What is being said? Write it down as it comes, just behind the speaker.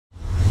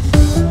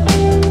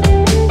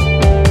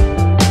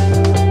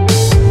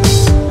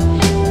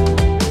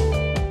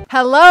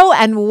Hello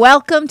and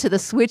welcome to the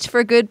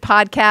Switch4Good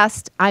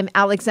podcast. I'm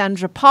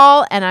Alexandra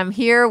Paul and I'm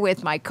here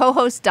with my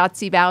co-host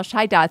Dotsie Bausch.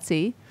 Hi,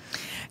 Dotsie.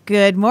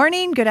 Good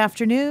morning, good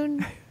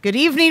afternoon, good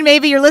evening.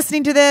 Maybe you're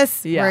listening to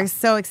this. Yeah. We're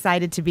so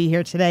excited to be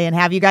here today and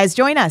have you guys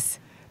join us.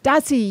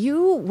 Dotsie,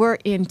 you were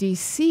in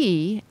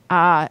D.C.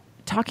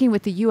 Talking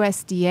with the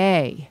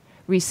USDA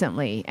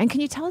recently. And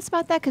can you tell us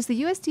about that? Because the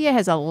USDA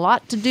has a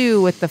lot to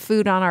do with the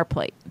food on our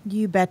plate.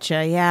 You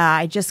betcha. Yeah,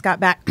 I just got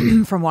back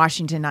from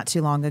Washington not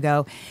too long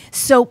ago.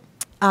 So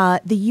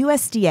the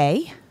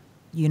USDA,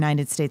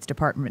 United States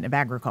Department of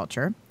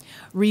Agriculture,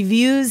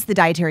 reviews the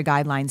dietary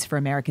guidelines for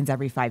Americans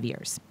every 5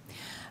 years.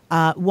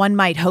 One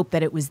might hope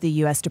that it was the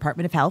U.S.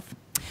 Department of Health,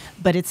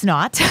 but it's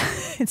not.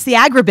 It's the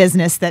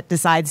agribusiness that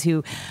decides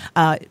who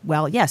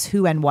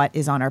and what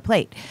is on our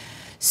plate.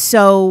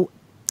 So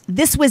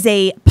this was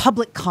a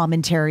public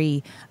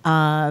commentary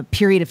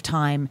period of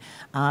time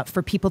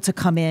for people to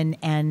come in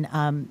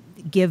and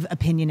give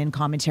opinion and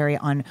commentary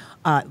on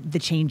the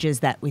changes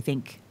that we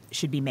think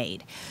should be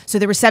made. So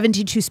there were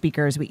 72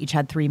 speakers. We each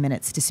had 3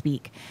 minutes to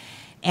speak.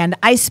 And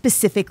I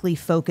specifically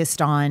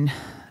focused on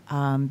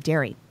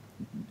dairy.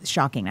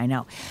 Shocking, I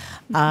know.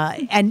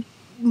 And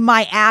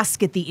my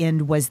ask at the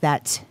end was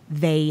that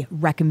they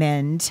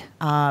recommend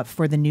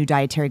for the new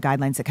dietary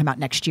guidelines that come out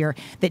next year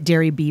that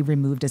dairy be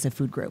removed as a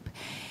food group.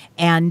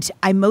 And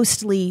I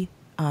mostly,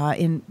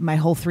 in my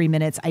whole 3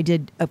 minutes, I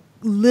did a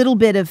little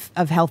bit of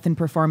health and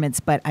performance,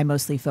 but I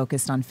mostly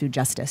focused on food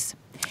justice.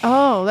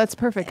 Oh, that's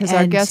perfect, because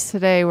our guests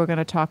today, we're going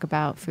to talk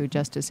about food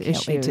justice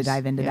issues. Can't wait to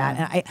dive into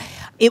that. And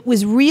it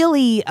was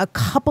really, a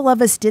couple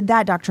of us did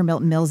that. Dr.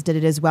 Milton Mills did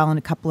it as well, and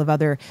a couple of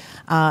other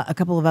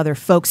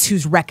folks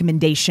whose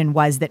recommendation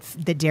was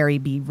that dairy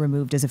be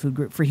removed as a food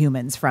group for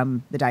humans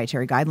from the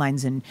dietary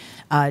guidelines. And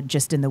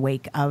just in the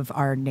wake of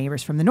our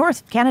neighbors from the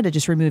north, Canada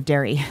just removed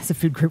dairy as a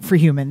food group for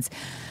humans.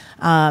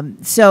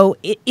 So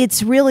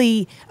it's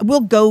really, we'll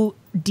go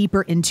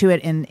deeper into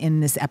it in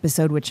this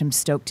episode, which I'm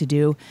stoked to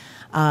do,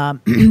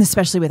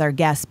 especially with our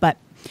guests. But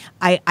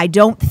I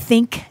don't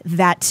think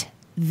that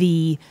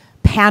the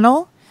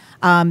panel,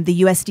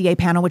 the USDA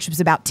panel, which was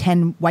about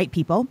 10 white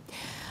people,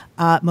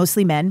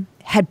 mostly men,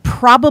 had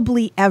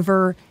probably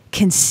ever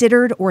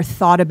considered or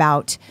thought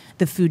about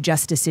the food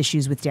justice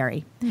issues with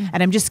dairy.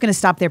 And I'm just going to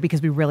stop there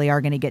because we really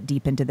are going to get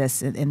deep into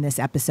this in this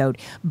episode.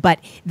 But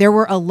there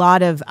were a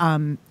lot of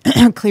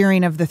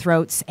clearing of the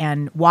throats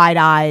and wide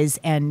eyes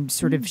and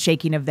sort of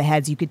shaking of the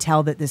heads. You could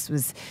tell that this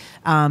was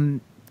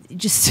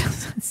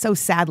just so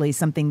sadly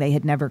something they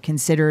had never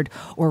considered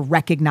or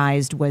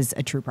recognized was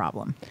a true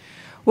problem.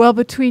 Well,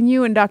 between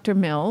you and Dr.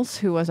 Mills,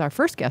 who was our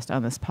first guest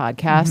on this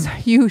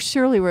podcast, you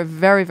surely were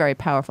very, very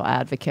powerful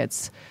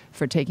advocates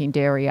for taking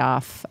dairy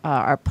off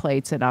our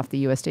plates and off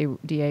the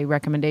USDA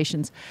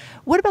recommendations.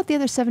 What about the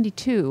other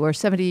 72 or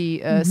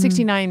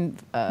 69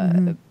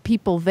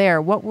 people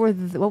there? What were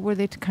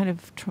they kind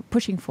of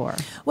pushing for?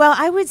 Well,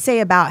 I would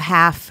say about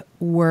half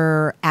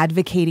were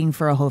advocating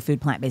for a whole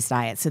food plant-based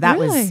diet. So that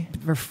was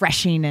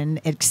refreshing and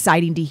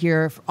exciting to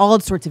hear for all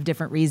sorts of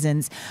different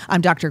reasons.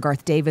 Dr.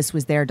 Garth Davis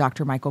was there,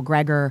 Dr. Michael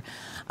Greger,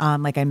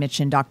 like I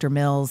mentioned, Dr.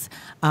 Mills,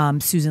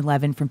 Susan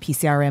Levin from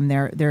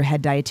PCRM, their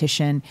head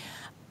dietitian.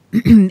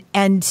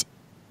 And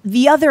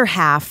the other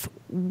half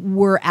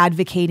were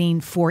advocating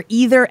for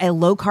either a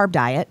low-carb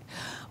diet,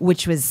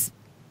 which was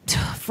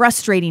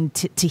frustrating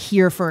to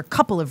hear for a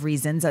couple of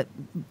reasons,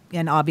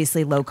 and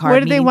obviously low-carb.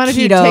 What did they want to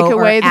do?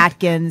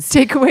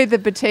 Take away the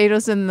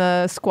potatoes and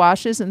the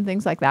squashes and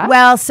things like that?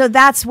 Well, so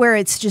that's where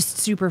it's just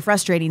super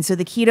frustrating. So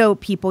the keto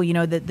people, you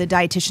know, the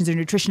dietitians or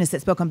nutritionists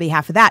that spoke on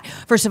behalf of that,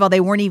 first of all, they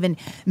weren't even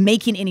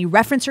making any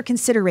reference or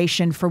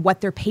consideration for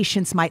what their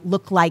patients might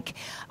look like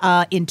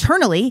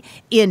internally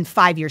in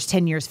 5 years,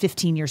 10 years,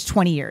 15 years,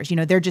 20 years. You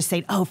know, they're just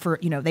saying,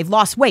 they've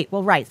lost weight.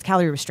 Well, right, it's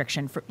calorie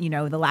restriction for,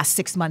 the last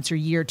 6 months or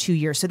year, 2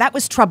 years. So that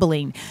was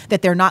troubling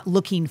that they're not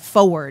looking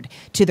forward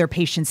to their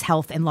patients'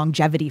 health and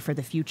longevity for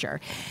the future.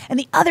 And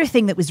the other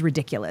thing that was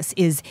ridiculous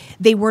is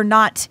they were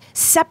not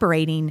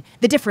separating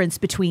the difference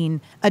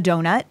between a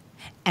donut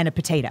and a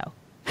potato.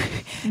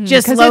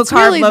 Just low carb,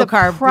 really low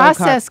carb,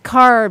 processed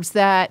carbs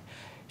that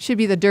should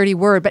be the dirty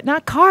word, but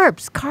not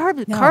carbs.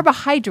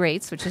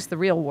 Carbohydrates, which is the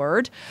real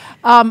word,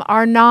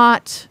 are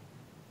not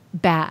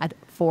bad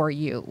for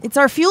you. It's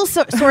our fuel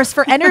source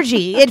for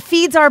energy. It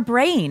feeds our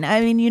brain.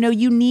 I mean,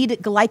 you need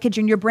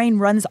glycogen. Your brain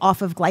runs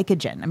off of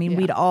glycogen. I mean,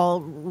 we'd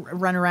all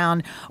run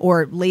around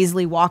or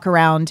lazily walk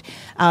around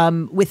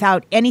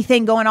without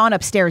anything going on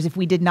upstairs if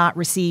we did not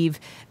receive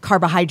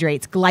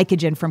carbohydrates,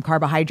 glycogen from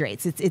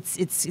carbohydrates.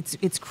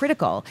 It's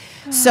critical.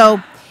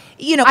 So,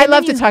 I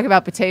love to talk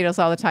about potatoes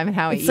all the time and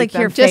how I eat them. It's like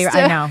your favorite.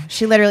 I know.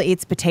 She literally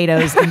eats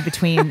potatoes in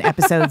between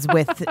episodes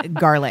with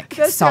garlic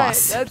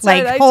sauce. That's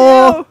like right,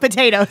 whole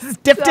potatoes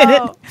dipped in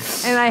it.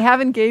 And I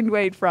haven't gained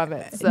weight from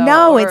it.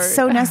 It's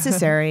so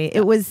necessary.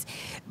 It was.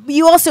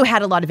 You also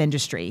had a lot of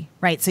industry,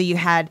 right? So you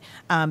had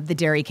the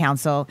Dairy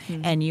Council,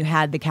 and you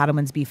had the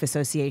Cattlemen's Beef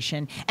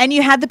Association, and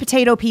you had the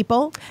potato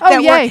people.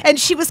 And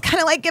she was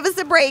kind of like, "Give us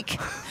a break.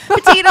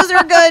 Potatoes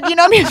are good."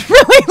 It's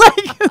really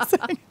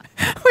like.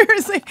 We were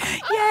like,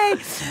 yay.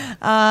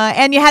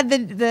 And you had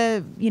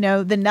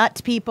the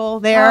nut people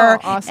there. Oh,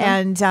 awesome.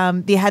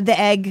 And you had the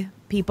egg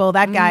people.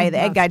 That guy, the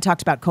egg guy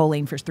talked about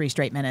choline for 3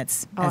 straight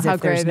minutes as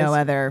if there's no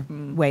other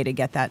way to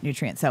get that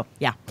nutrient. So,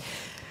 yeah.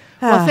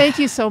 Well, thank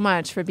you so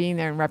much for being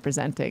there and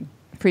representing.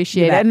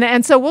 Appreciate it.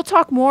 And so we'll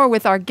talk more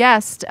with our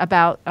guest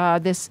about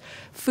this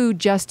food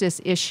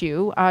justice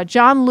issue.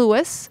 John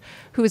Lewis,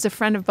 who is a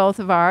friend of both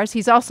of ours,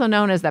 he's also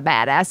known as the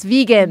Badass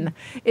Vegan,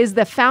 is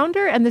the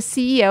founder and the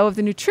CEO of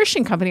the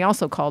nutrition company,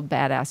 also called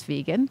Badass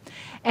Vegan.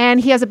 And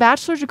he has a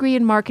bachelor's degree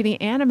in marketing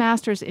and a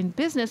master's in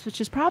business,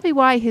 which is probably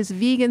why his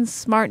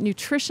VeganSmart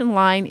nutrition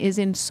line is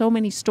in so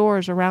many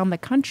stores around the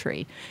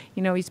country.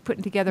 You know, he's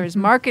putting together his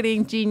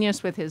marketing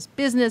genius with his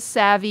business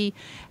savvy.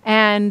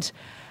 And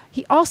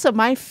he also,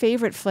 my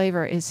favorite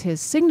flavor is his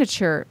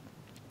signature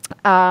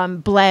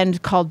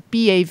blend called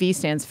BAV,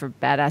 stands for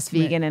Badass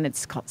Vegan, and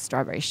it's called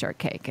Strawberry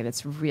Shortcake, and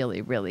it's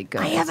really, really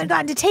good. I haven't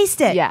gotten to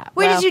taste it. Yeah.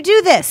 Where did you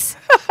do this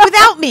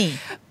without me?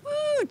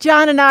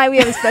 John and I, we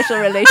have a special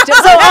relationship.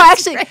 So,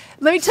 actually,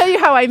 let me tell you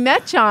how I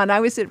met John. I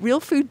was at Real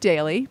Food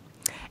Daily,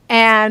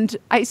 and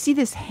I see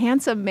this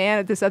handsome man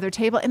at this other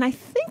table, and I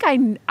think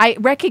I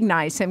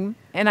recognize him,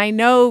 and I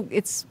know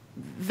it's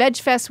Veg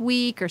Fest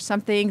week or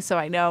something, so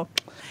I know.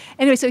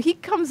 Anyway, so he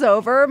comes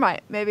over,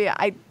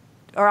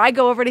 I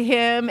go over to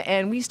him,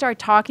 and we start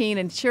talking,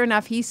 and sure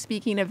enough, he's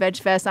speaking at Veg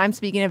Fest, I'm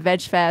speaking at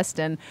Veg Fest,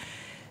 and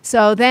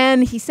so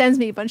then he sends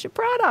me a bunch of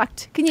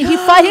product. He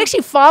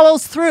actually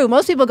follows through.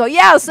 Most people go,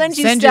 yeah, I'll send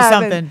you stuff.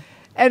 Something.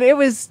 And it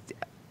was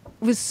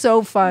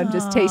so fun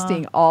just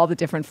tasting all the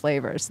different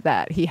flavors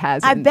that he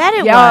has. I bet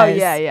it was. Oh,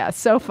 yeah.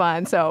 So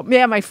fun. So,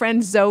 yeah, my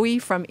friend Zoe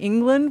from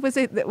England was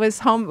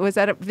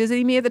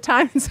visiting me at the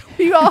time. So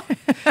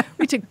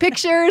we took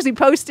pictures, we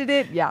posted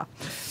it. Yeah.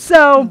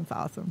 So that's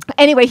awesome.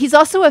 Anyway, he's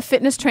also a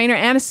fitness trainer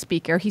and a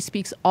speaker. He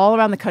speaks all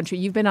around the country.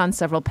 You've been on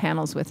several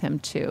panels with him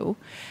too.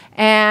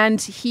 And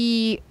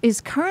he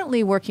is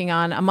currently working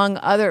on, among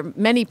other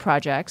many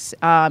projects.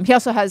 He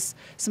also has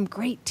some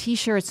great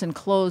T-shirts and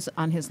clothes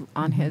on his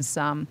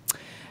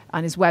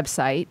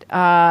website.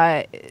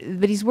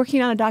 But he's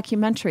working on a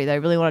documentary that I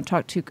really want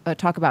to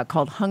talk about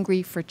called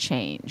 "Hungry for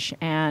Change."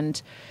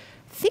 And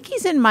I think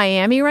he's in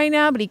Miami right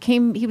now, but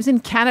he was in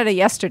Canada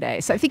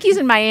yesterday. So I think he's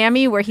in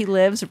Miami where he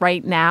lives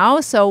right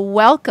now. So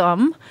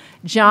welcome,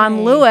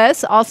 John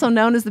Lewis, also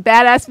known as the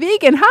Badass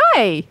Vegan.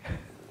 Hi.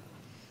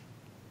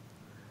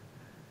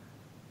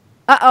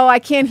 Uh-oh, I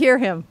can't hear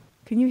him.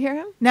 Can you hear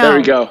him? No. There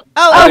we go.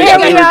 Oh, here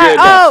we are.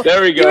 Oh,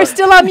 there we go. You were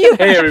still on mute.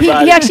 Hey,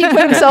 everybody. He actually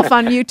put himself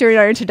on mute during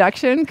our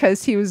introduction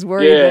because he was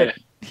worried that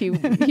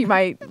he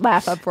might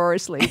laugh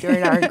uproariously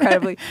during our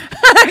incredibly...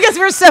 Because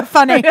we're so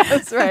funny.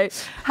 That's right.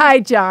 Hi,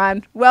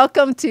 John.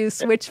 Welcome to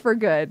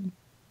Switch4Good.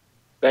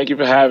 Thank you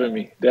for having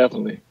me.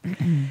 Definitely.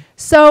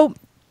 So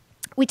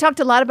we talked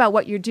a lot about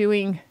what you're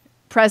doing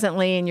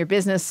presently in your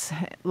business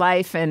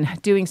life and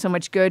doing so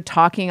much good,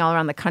 talking all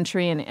around the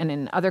country and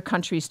in other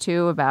countries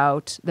too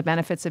about the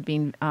benefits of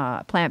being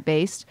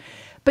plant-based.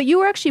 But you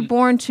were actually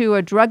born to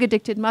a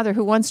drug-addicted mother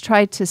who once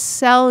tried to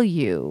sell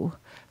you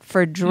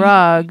for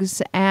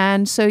drugs,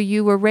 and so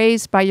you were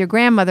raised by your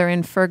grandmother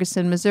in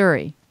Furguson,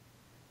 Missouri.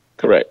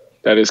 Correct.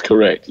 That is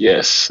correct.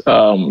 Yes.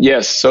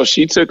 Yes. So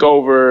she took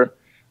over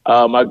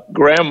my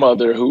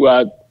grandmother, who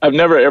I've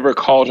never ever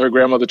called her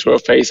grandmother to her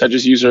face. I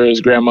just use her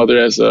as grandmother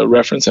as a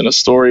reference in a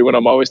story when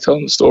I'm always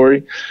telling the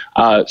story.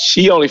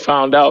 She only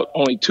found out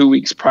only 2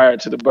 weeks prior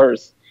to the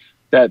birth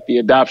that the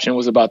adoption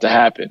was about to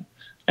happen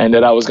and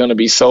that I was going to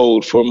be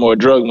sold for more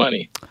drug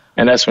money.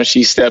 And that's when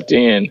she stepped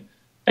in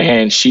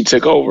and she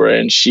took over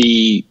and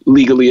she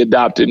legally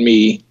adopted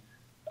me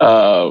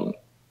so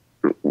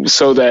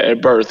that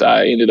at birth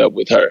I ended up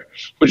with her,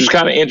 which was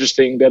kind of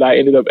interesting that I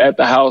ended up at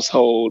the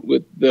household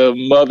with the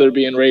mother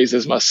being raised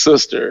as my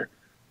sister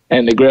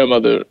and the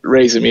grandmother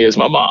raising me as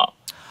my mom.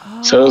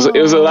 Oh. So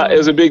it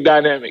was a big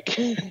dynamic.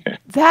 I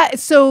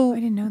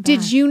didn't know that.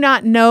 Did you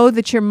not know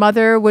that your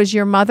mother was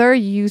your mother?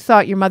 You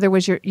thought your mother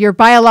was your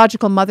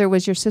biological mother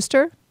was your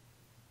sister?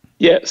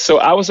 Yeah. So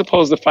I was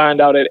supposed to find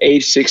out at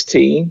age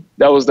 16.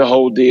 That was the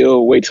whole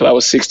deal. Wait till I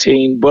was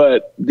 16.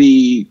 But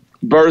the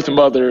birth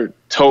mother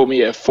told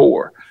me at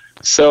 4.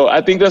 So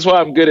I think that's why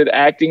I'm good at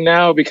acting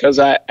now, because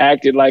I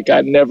acted like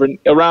I never,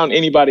 around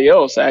anybody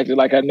else, I acted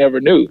like I never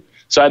knew.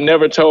 So I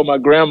never told my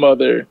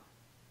grandmother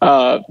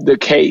the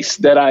case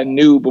that I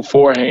knew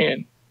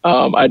beforehand.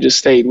 I just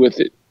stayed with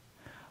it.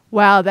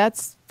 Wow,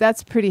 that's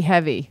pretty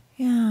heavy.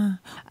 Yeah.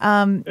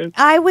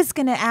 I was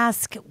going to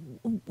ask,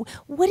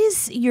 what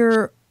is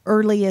your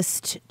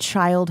earliest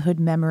childhood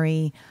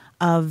memory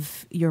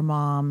of your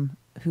mom,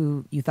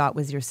 who you thought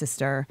was your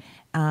sister,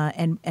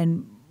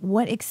 and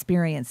what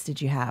experience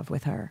did you have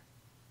with her?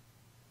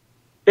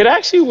 It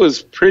actually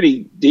was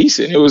pretty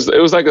decent. It was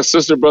like a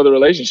sister-brother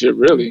relationship,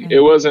 really. Okay.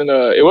 It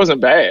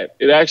wasn't bad.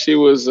 It actually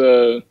was,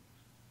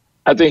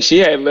 I think she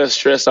had less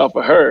stress off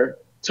of her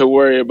to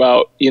worry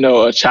about,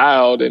 a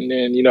child and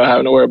then,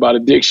 having to worry about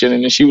addiction.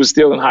 And then she was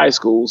still in high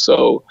school.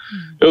 So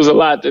it was a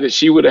lot that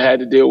she would have had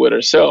to deal with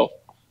herself.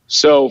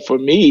 So for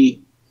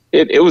me,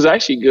 it was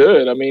actually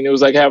good. I mean, it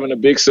was like having a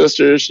big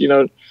sister. You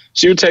know,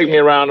 she would take me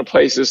around to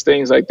places,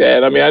 things like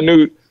that. I mean, I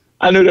knew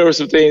there were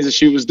some things that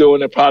she was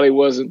doing that probably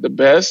wasn't the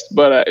best,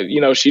 but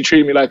you know, she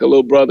treated me like a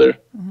little brother,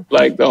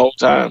 like the whole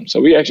time. So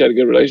we actually had a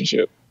good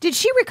relationship. Did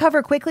she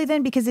recover quickly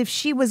then? Because if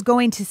she was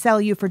going to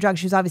sell you for drugs,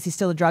 she was obviously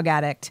still a drug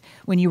addict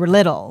when you were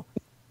little.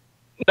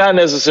 Not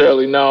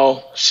necessarily,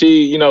 no.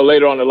 She, you know,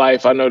 later on in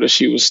life, I know that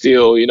she was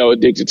still, you know,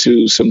 addicted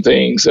to some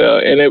things.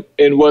 And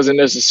it wasn't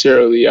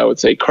necessarily, I would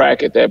say,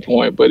 crack at that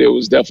point, but it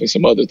was definitely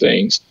some other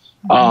things.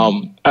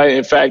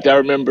 In fact, I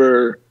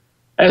remember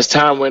as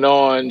time went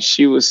on,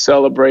 she was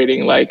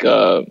celebrating like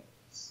a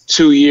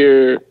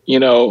 2-year, you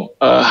know,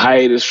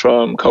 hiatus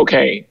from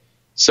cocaine.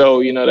 So,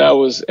 you know, I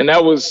was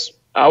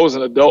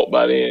an adult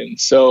by then.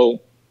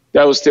 So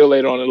that was still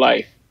later on in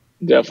life,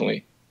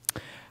 definitely.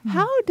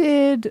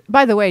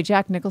 By the way,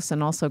 Jack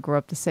Nicholson also grew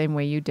up the same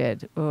way you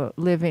did,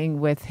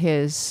 living with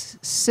his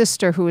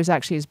sister, who was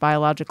actually his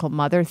biological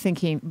mother,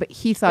 but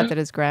he thought that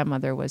his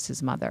grandmother was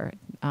his mother.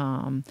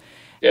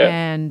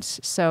 And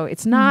so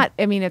it's not,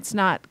 I mean, it's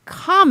not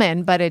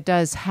common, but it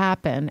does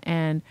happen.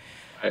 And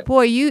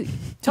boy, to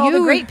all the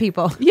great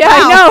people. Yeah, wow.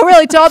 I know,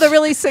 really, to all the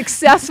really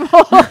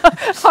successful,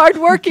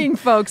 hardworking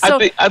folks. So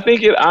I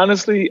think it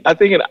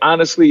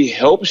honestly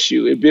helps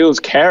you. It builds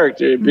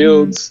character. It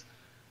builds,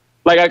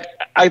 like,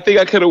 I think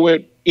I could have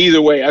went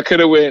either way. I could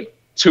have went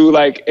to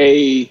like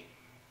a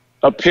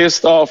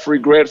pissed off,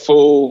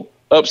 regretful,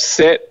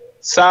 upset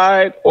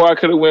side, or I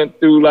could have went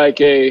through like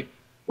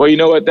well, you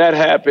know what, that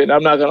happened.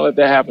 I'm not going to let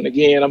that happen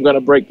again. I'm going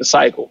to break the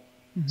cycle.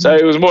 So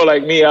it was more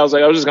like me. I was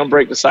just going to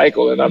break the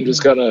cycle, and I'm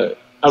just going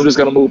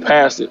to move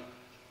past it.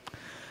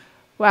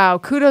 Wow.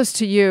 Kudos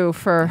to you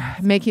for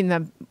making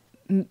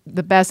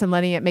the best and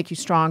letting it make you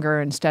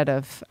stronger instead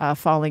of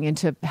falling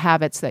into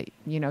habits that,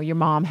 you know, your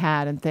mom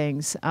had and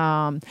things.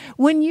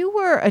 When you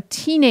were a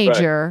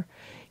teenager,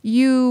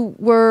 you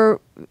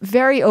were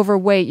very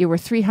overweight. You were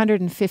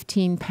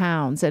 315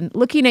 pounds. And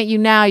looking at you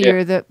now,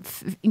 you're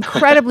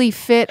incredibly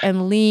fit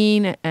and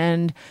lean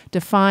and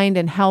defined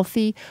and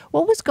healthy.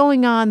 What was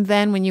going on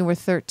then when you were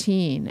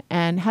 13?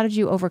 And how did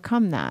you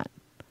overcome that?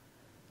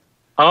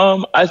 I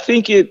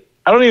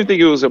don't even think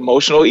it was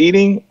emotional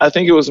eating. I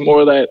think it was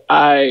more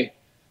that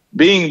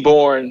being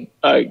born,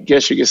 I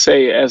guess you could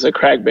say, as a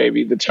crack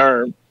baby, the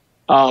term,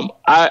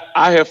 I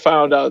have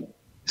found out,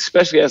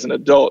 especially as an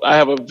adult, I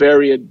have a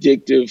very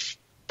addictive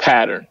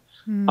pattern.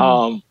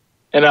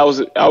 And I was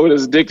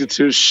addicted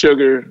to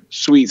sugar,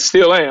 sweets,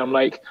 still am.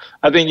 Like,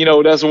 I think, you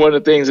know, that's one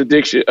of the things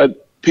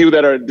people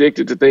that are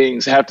addicted to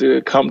things have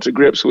to come to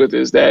grips with,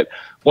 is that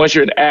once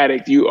you're an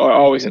addict, you are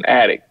always an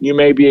addict. You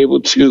may be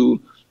able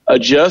to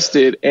adjust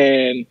it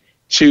and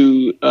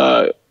to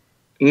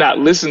not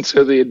listen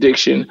to the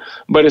addiction,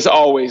 but it's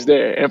always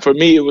there. And for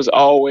me, it was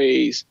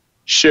always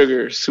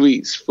sugar,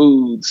 sweets,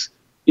 foods,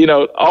 you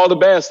know, all the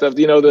bad stuff,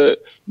 you know,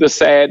 the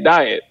sad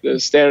diet, the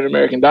standard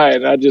American diet.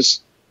 And I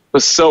just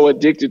was so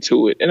addicted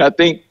to it. And I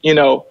think, you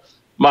know,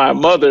 my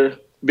mother,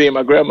 being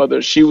my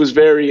grandmother, she was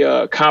very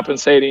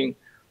compensating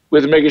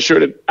with making sure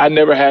that I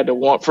never had to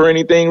want for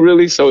anything,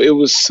 really. So it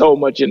was so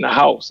much in the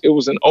house. It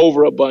was an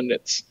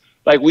overabundance.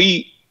 Like,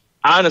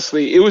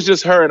 honestly, it was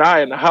just her and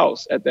I in the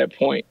house at that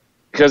point,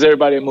 because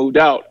everybody had moved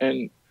out,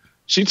 and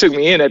she took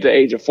me in at the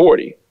age of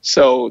 40.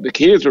 So the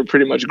kids were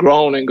pretty much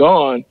grown and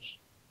gone.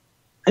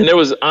 And there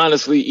was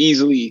honestly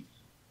easily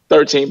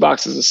 13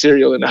 boxes of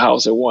cereal in the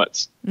house at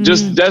once.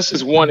 That's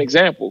just one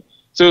example.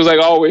 So it was like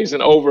always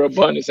an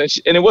overabundance.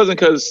 And it wasn't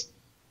because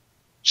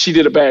she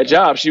did a bad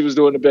job. She was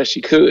doing the best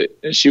she could,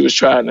 and she was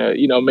trying to,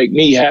 you know, make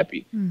me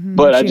happy.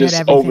 But I just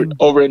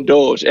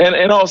overindulged.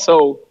 And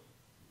also,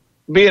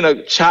 being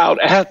a child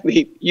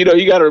athlete, you know,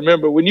 you got to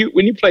remember when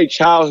you play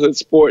childhood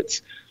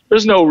sports,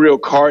 there's no real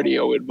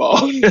cardio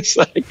involved. It's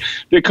like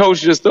the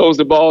coach just throws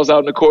the balls out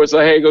in the court,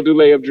 like, hey, go do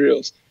layup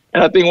drills.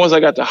 And I think once I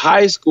got to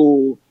high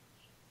school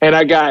and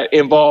I got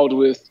involved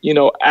with, you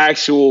know,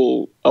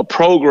 a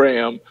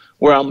program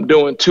where I'm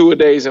doing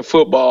 2-a-days in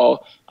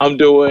football, I'm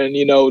doing,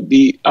 you know,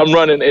 I'm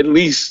running at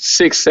least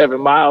 6-7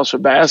 miles for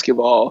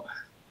basketball,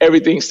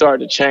 everything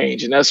started to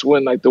change. And that's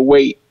when, like, the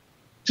weight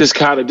just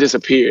kind of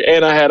disappeared.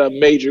 And I had a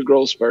major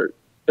growth spurt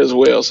as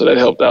well, so that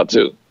helped out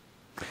too.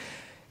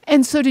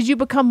 And so did you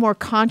become more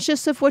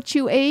conscious of what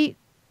you ate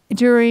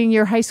during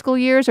your high school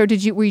years, or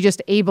were you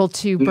just able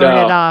to burn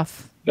it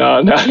off?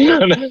 No, not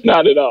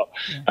at all.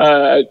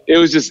 It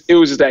was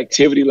just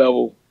activity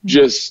level,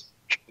 just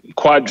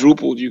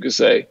quadrupled, you could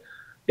say.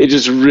 It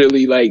just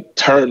really, like,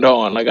 turned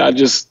on. Like, I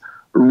just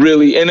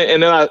really, and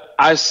then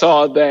I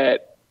saw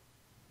that.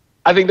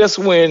 I think that's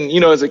when, you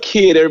know, as a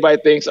kid,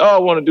 everybody thinks, oh, I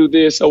want to do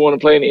this, I want to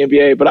play in the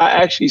NBA. But I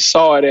actually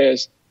saw it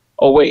as,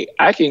 oh, wait,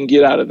 I can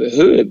get out of the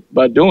hood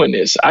by doing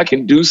this. I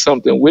can do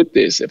something with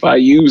this if I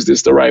use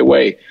this the right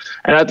way.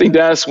 And I think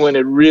that's when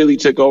it really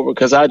took over,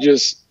 because I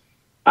just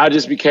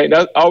became,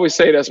 I always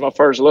say that's my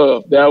first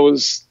love. I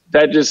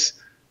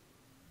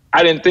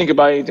didn't think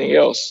about anything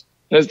else.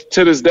 And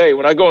to this day,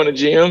 when I go in the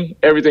gym,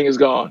 everything is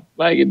gone.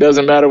 Like, it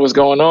doesn't matter what's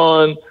going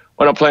on.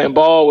 When I'm playing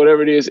ball,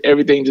 whatever it is,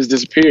 everything just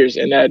disappears.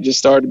 And that just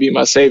started to be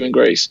my saving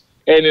grace.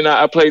 And then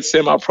I played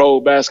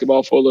semi-pro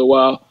basketball for a little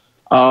while.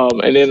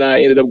 And then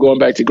I ended up going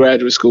back to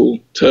graduate school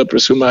to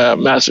pursue my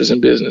master's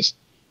in business.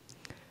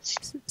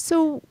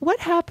 So what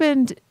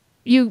happened?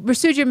 You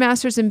pursued your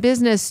master's in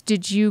business.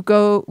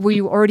 Were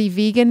you already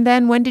vegan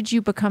then? When did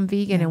you become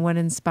vegan and what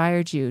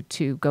inspired you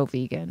to go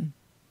vegan?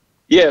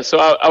 Yeah, so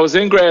I was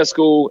in grad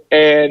school,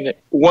 and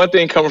one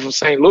thing coming from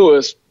St.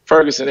 Louis,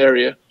 Furguson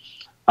area,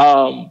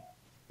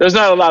 there's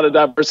not a lot of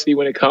diversity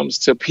when it comes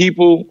to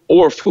people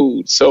or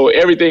food. So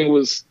everything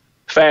was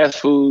fast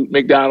food,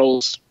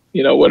 McDonald's,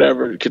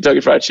 whatever,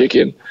 Kentucky Fried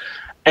Chicken.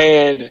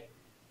 And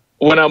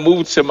when I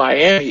moved to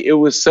Miami, it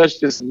was such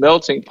this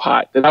melting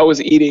pot that I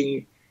was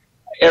eating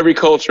every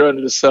culture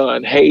under the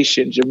sun,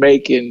 Haitian,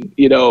 Jamaican,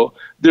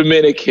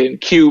 Dominican,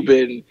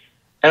 Cuban.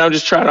 And I'm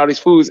just trying all these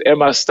foods, and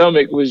my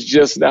stomach was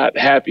just not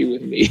happy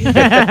with me.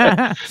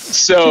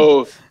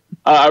 So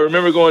I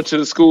remember going to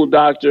the school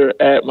doctor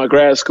at my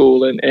grad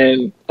school,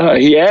 and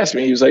he asked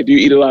me, he was like, do you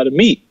eat a lot of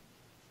meat?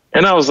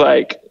 And I was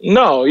like,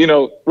 no,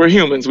 we're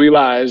humans. We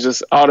lie. It's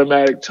just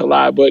automatic to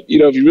lie. But,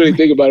 if you really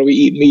think about it, we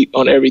eat meat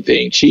on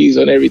everything, cheese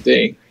on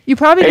everything. You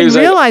probably didn't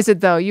realize it,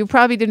 though. You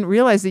probably didn't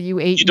realize that you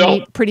ate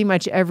meat pretty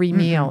much every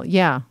meal.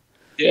 Yeah.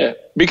 Yeah.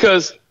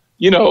 Because,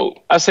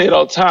 I say it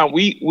all the time.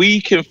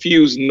 We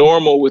confuse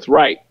normal with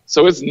right.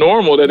 So it's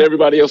normal that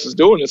everybody else is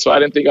doing it. So I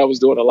didn't think I was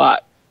doing a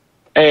lot.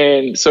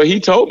 And so he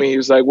told me, he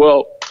was like,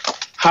 well,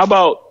 how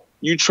about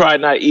you try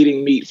not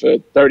eating meat for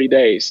 30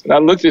 days? And I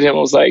looked at him. I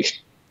was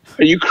like,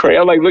 are you crazy?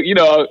 I'm like, look,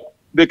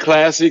 the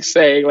classic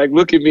saying, like,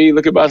 look at me,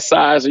 look at my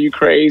size. Are you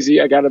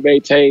crazy? I got to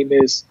maintain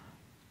this.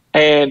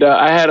 And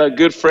I had a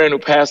good friend who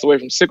passed away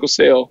from sickle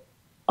cell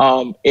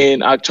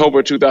in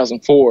October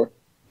 2004.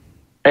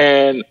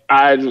 And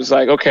I was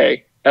like,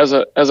 okay, as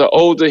an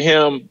ode to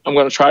him, I'm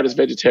going to try this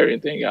vegetarian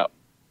thing out.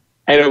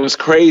 And it was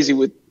crazy.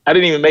 I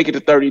didn't even make it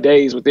to 30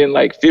 days. Within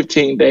like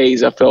 15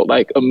 days, I felt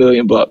like $1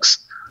 million.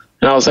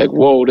 And I was like,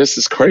 whoa, this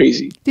is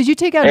crazy. Did you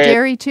take out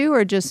dairy too,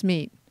 or just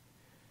meat?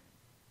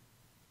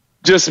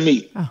 Just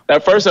meat. Oh.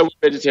 At first, I was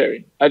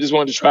vegetarian. I just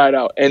wanted to try it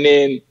out. And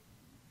then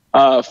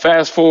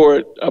fast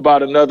forward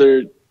about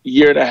another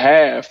year and a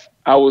half,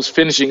 I was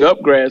finishing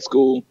up grad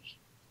school,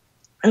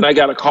 and I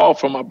got a call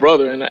from my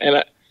brother. And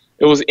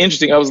it was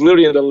interesting. I was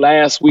literally in the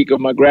last week of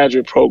my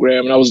graduate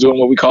program, and I was doing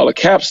what we call a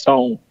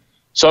capstone.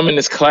 So I'm in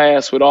this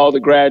class with all the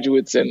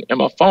graduates, and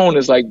my phone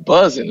is like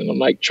buzzing, and I'm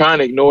like trying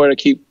to ignore it. I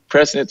keep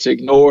pressing it to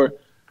ignore.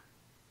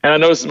 And I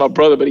noticed it's my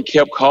brother, but he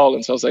kept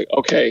calling. So I was like,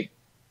 okay.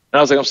 And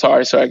I was like, I'm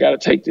sorry, sir, I got to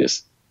take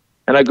this.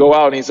 And I go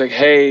out, and he's like,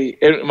 hey,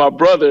 and my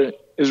brother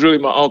is really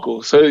my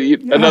uncle. So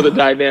another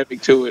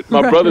dynamic to it.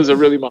 My brothers are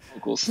really my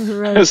uncles.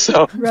 Right.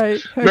 So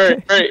right.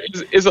 Very,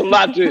 it's a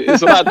lot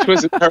of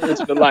twists and turns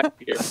in the life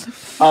here.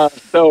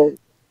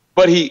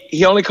 But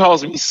he only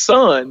calls me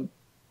son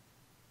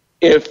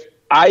if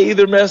I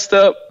either messed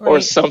up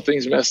or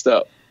something's messed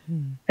up.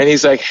 And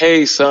he's like,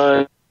 hey,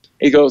 son.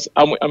 He goes,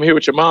 I'm here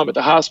with your mom at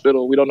the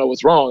hospital. We don't know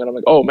what's wrong. And I'm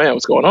like, oh, man,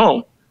 what's going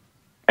on?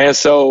 And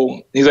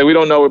so he's like, we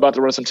don't know. We're about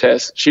to run some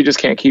tests. She just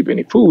can't keep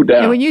any food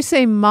down. And when you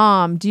say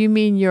mom, do you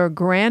mean your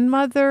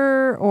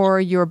grandmother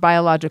or your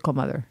biological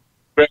mother?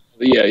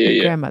 Yeah.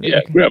 Grandmother. Yeah,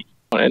 okay. grandmother.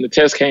 And the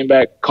test came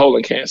back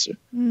colon cancer.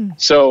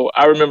 So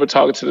I remember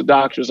talking to the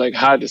doctors, like,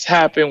 how did this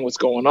happen? What's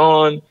going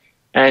on?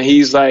 And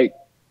he's like,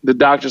 the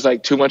doctor's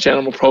like, too much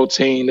animal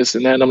protein, this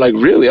and that. And I'm like,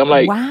 really? I'm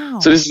like, wow.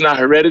 So this is not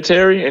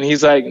hereditary? And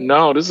he's like,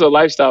 no, this is a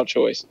lifestyle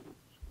choice.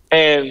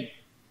 And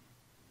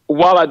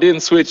while I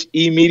didn't switch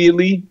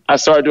immediately, I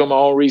started doing my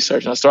own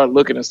research, and I started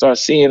looking and started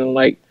seeing, and I'm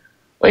like,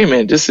 wait a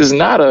minute, this is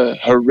not a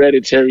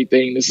hereditary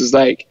thing. This is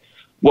like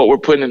what we're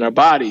putting in our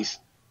bodies.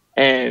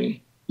 And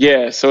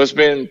yeah, so it's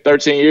been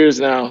 13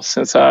 years now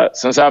since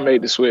I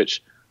made the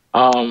switch.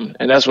 And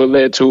that's what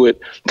led to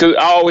it. Because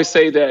I always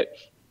say that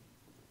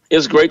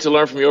it's great to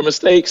learn from your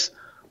mistakes,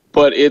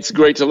 but it's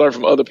great to learn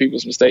from other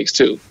people's mistakes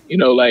too.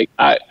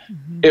 I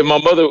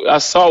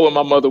saw what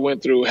my mother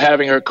went through,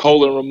 having her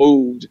colon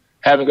removed,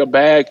 having a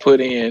bag put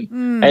in,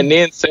 and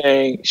then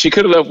saying she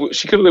could have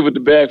lived with the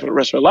bag for the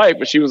rest of her life,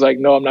 but she was like,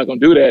 no, I'm not going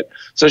to do that.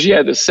 So she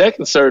had the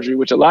second surgery,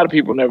 which a lot of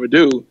people never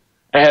do,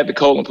 and had the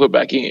colon put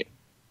back in.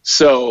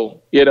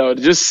 So,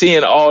 just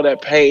seeing all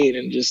that pain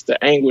and just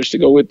the anguish to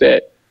go with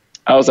that,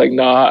 I was like,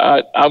 no,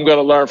 I'm going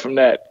to learn from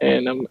that.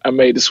 And I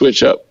made the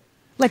switch up.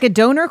 Like a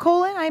donor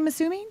colon, I'm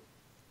assuming?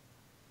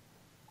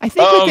 I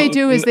think what they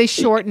do is they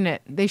shorten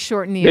it. They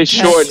shorten the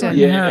intestine.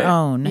 Her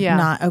own. Yeah.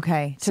 Not,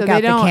 okay. So Took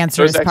out the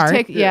cancerous part.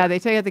 They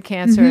take out the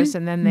cancerous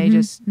and then they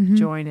just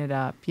join it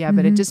up. Yeah,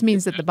 but it just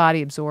means that the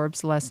body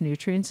absorbs less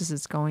nutrients as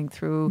it's going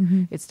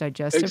through its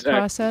digestive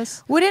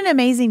process. What an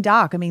amazing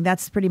doc. I mean,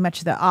 that's pretty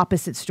much the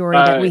opposite story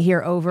that we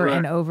hear over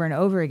and over and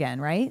over again,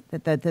 right?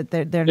 That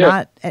they're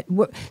not.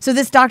 So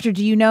this doctor,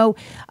 do you know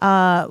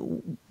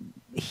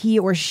he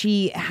or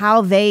she,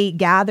 how they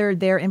gathered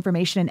their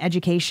information and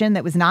education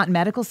that was not in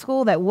medical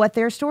school, that what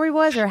their story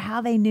was, or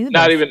how they knew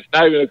not even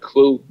a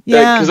clue.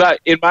 Yeah. Because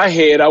in my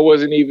head, I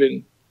was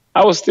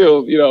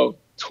still,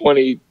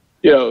 20,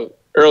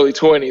 early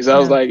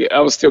 20s. I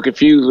was still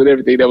confused with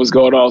everything that was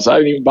going on. So I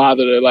didn't even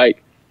bother to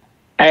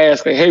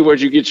ask, like, hey,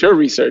 where'd you get your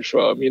research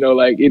from?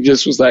 Like, it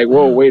just was like,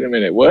 whoa, wait a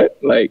minute, what?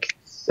 Like,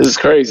 this is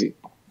crazy.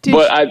 He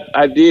was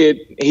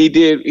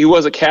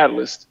a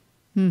catalyst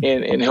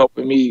in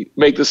helping me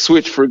make the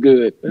switch for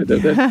good.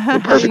 The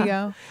perfect.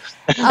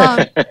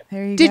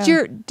 There you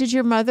go. Did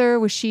your mother,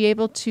 was she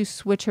able to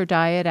switch her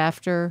diet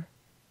after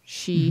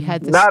she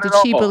had this? Not Did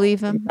at she all.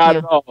 believe him? Not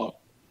at all.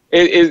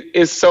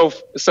 It's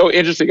so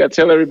interesting. I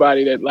tell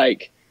everybody that,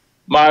 like,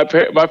 my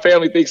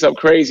family thinks I'm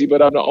crazy,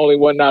 but I'm the only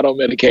one not on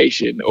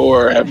medication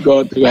or have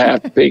gone through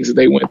half the things that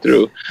they went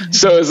through.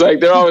 So it's like,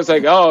 they're always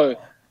like, oh,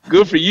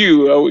 good for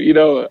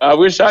you. I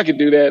wish I could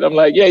do that. I'm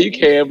like, yeah, you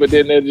can. But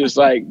then they're just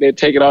like, they're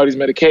taking all these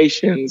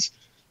medications.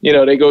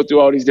 They go through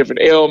all these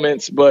different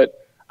ailments.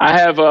 But I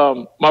have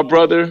my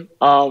brother,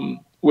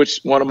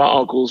 which one of my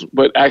uncles,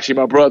 but actually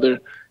my brother,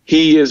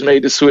 he has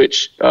made the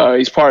switch.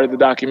 He's part of the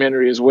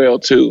documentary as well,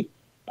 too,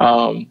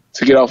 to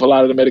get off a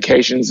lot of the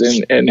medications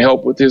and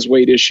help with his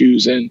weight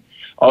issues and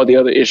all the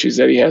other issues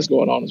that he has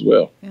going on as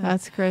well. Yeah.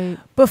 That's great.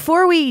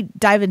 Before we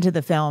dive into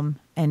the film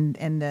and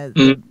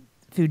the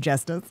food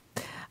justice,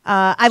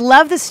 I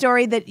love the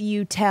story that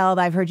you tell,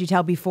 that I've heard you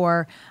tell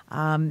before,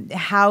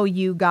 how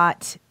you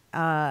got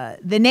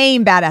the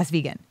name Badass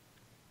Vegan.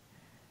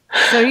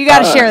 So you got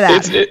to share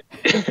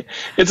that.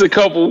 It's a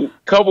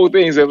couple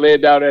things that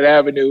led down that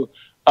avenue.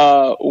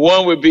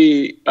 One would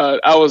be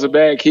I was a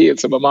bad kid,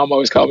 so my mom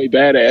always called me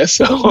badass.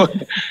 So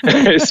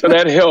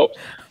that helped.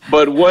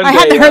 But one day I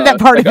hadn't heard that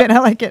part of it. I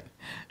like it.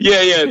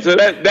 Yeah. So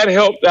that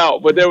helped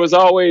out. But there was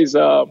always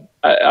I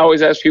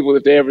always ask people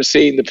if they ever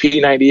seen the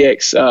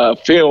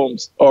P90X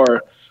films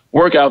or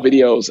workout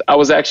videos. I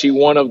was actually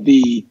one of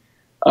the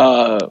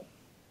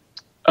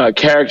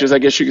characters, I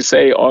guess you could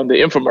say, on the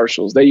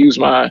infomercials. They used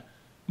my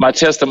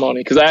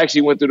testimony because I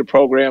actually went through the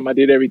program. I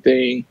did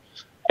everything,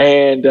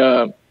 and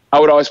I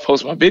would always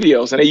post my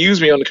videos, and they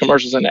used me on the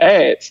commercials and the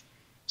ads.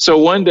 So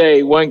one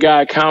day, one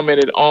guy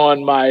commented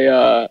on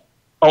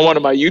on one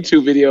of my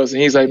YouTube videos,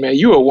 and he's like, "Man,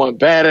 you are one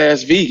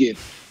badass vegan,"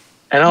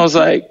 and I was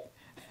like,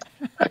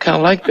 I kind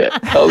of like that.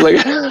 I was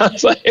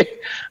like,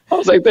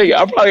 thank you.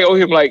 I probably owe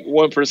him like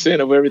 1%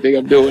 of everything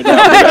I'm doing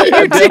now.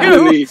 I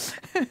definitely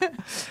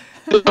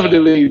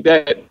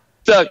that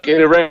stuck,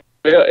 and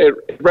it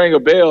rang a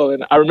bell.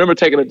 And I remember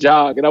taking a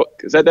jog, and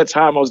because at that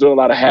time I was doing a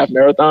lot of half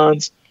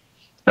marathons.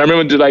 And I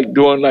remember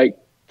doing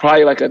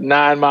probably like a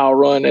 9-mile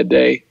run that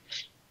day,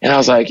 and I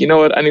was like, you know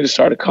what? I need to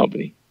start a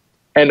company.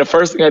 And the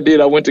first thing I did,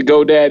 I went to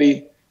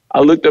GoDaddy. I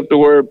looked up the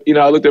word,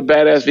 I looked at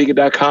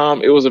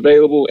badassvegan.com. It was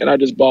available, and I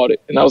just bought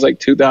it. And that was like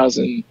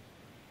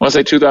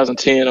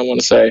 2010, I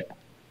want to say.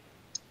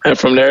 And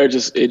from there, it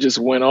just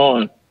went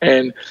on.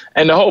 And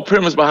the whole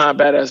premise behind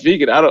Badass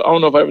Vegan, I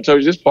don't know if I ever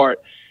told you this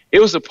part. It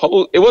wasn't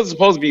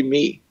supposed to be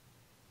me.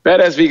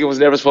 Badass Vegan was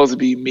never supposed to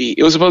be me.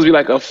 It was supposed to be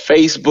like a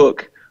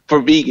Facebook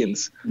for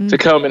vegans to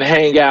come and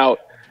hang out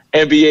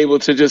and be able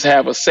to just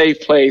have a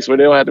safe place where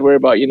they don't have to worry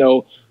about,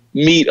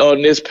 meat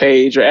on this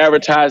page or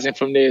advertising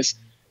from this.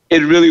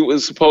 It really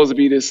was supposed to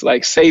be this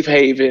like safe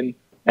haven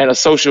and a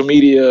social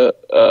media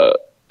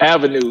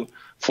avenue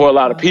for a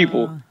lot of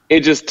people.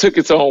 It just took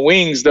its own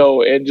wings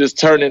though and just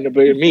turned into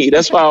me.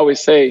 That's why I always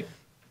say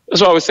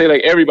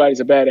like everybody's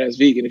a badass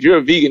vegan. If you're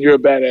a vegan, you're a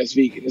badass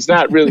vegan. It's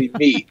not really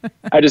me.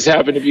 I just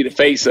happen to be the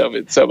face of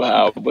it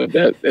somehow. But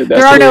that's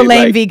there are no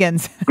lame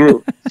vegans.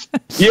 Grew.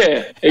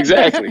 Yeah,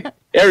 exactly.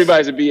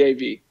 Everybody's a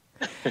BAV.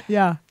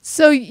 Yeah.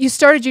 So you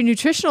started your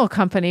nutritional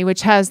company,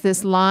 which has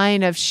this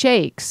line of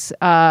shakes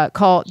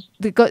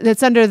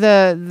that's under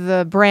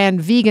the brand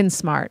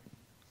VeganSmart.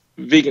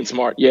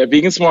 VeganSmart. Yeah,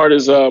 VeganSmart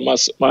is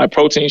my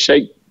protein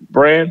shake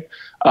brand.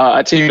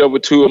 I teamed up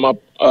with two of my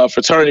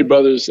fraternity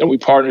brothers, and we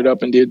partnered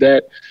up and did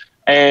that.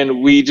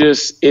 And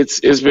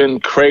it's been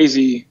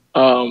crazy,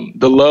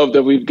 the love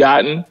that we've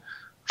gotten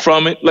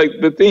from it. Like,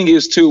 the thing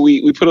is, too,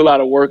 we put a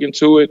lot of work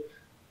into it.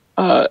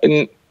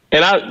 And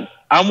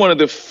I'm one of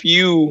the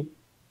few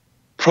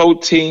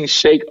protein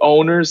shake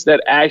owners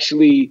that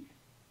actually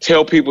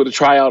tell people to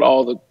try out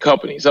all the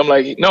companies. I'm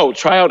like, no,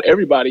 try out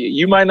everybody.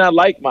 You might not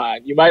like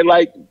mine. You might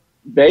like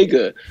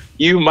Vega.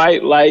 You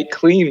might like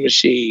Clean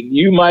Machine.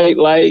 You might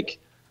like,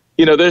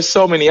 there's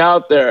so many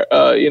out there,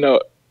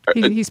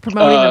 He's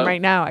promoting them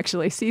right now,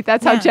 actually. See,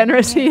 that's how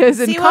generous he is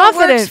and See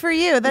confident. What works for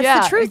you.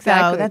 That's the truth,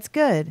 though. That's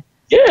good.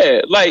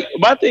 Yeah, like,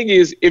 my thing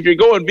is, if you're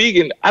going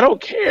vegan, I don't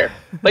care.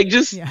 Like,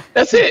 just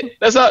that's it.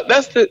 That's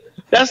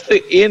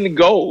the end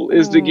goal,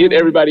 is to get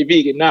everybody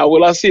vegan. Now,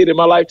 will I see it in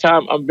my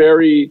lifetime? I'm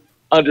very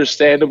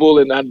understandable,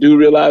 and I do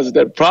realize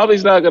that probably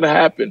is not going to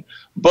happen.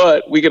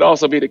 But we could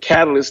also be the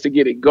catalyst to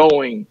get it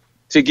going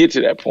to get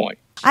to that point.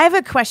 I have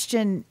a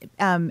question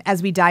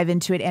as we dive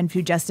into it and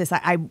food justice.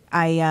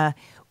 I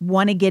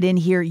want to get in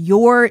here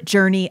your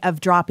journey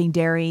of dropping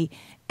dairy.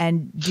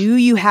 And do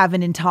you have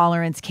an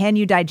intolerance? Can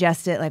you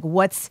digest it? Like,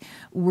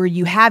 were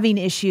you having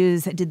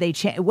issues? Did they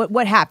change?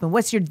 What happened?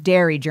 What's your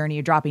dairy journey,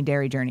 your dropping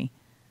dairy journey?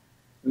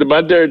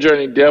 My dairy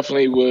journey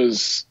definitely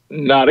was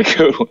not a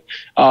good one.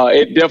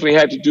 It definitely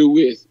had to do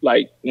with,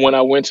 like, when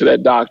I went to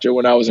that doctor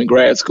when I was in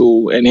grad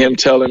school and him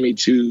telling me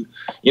to,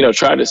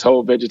 try this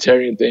whole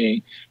vegetarian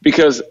thing.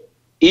 Because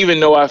even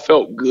though I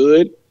felt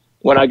good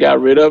when I got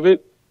rid of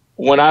it,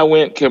 when I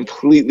went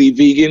completely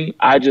vegan,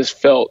 I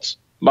just felt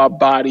my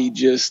body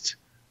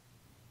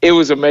it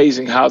was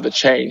amazing how the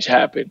change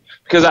happened.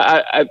 Because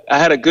I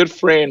had a good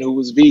friend who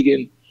was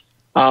vegan.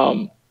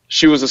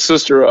 She was a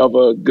sister of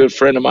a good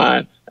friend of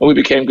mine, and we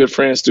became good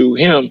friends through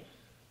him.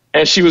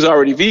 And she was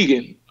already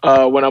vegan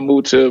when I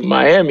moved to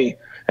Miami.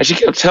 And she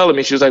kept telling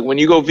me, she was like, when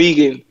you go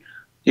vegan,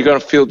 you're going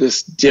to feel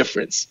this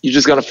difference. You're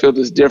just going to feel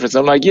this difference.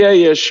 I'm like,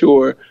 yeah,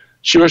 sure.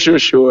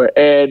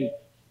 And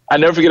I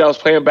never forget, I was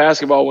playing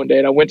basketball one day,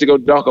 and I went to go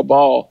dunk a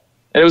ball.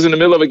 And it was in the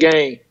middle of a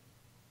game.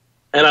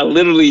 And I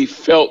literally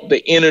felt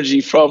the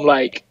energy from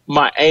like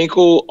my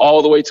ankle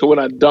all the way to when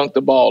I dunked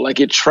the ball. Like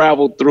it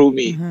traveled through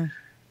me. Mm-hmm.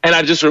 And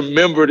I just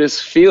remember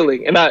this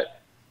feeling. And I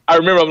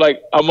remember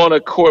I'm on a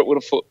court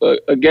with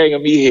a gang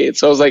of meatheads.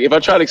 So I was like, if I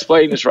try to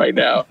explain this right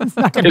now,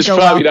 it's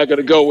probably not going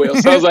to go well.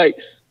 So I was like,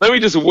 let me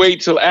just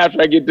wait till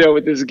after I get done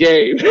with this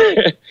game.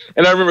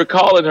 And I remember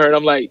calling her and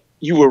I'm like,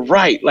 you were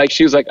right. Like,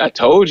 she was like, I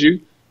told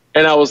you.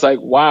 And I was like,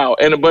 wow.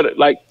 But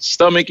like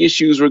stomach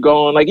issues were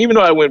gone. Like, even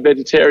though I went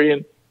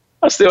vegetarian,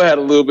 I still had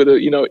a little bit of,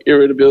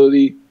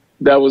 irritability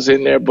that was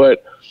in there.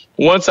 But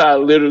once I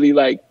literally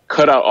like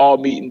cut out all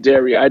meat and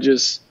dairy, I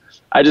just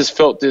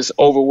felt this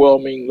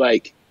overwhelming,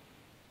 like,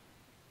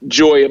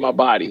 joy in my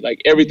body.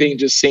 Like everything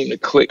just seemed to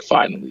click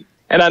finally.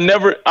 And I'm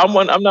not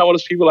one of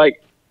those people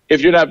like, if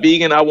you're not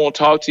vegan, I won't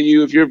talk to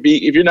you. If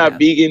you're not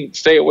vegan,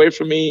 stay away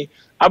from me.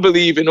 I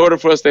believe in order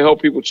for us to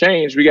help people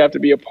change, we have to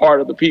be a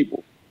part of the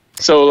people.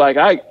 So like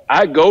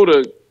I go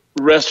to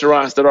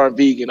restaurants that aren't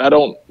vegan. I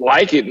don't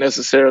like it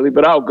necessarily,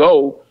 but I'll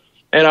go,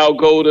 and I'll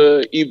go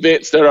to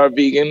events that are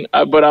vegan,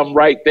 but I'm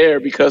right there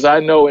because I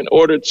know in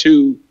order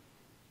to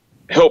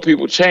help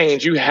people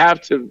change, you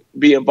have to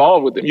be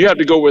involved with them. You have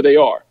to go where they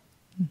are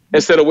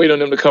instead of waiting on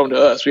them to come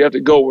to us. We have to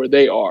go where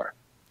they are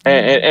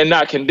and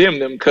not condemn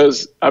them.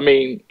 Because I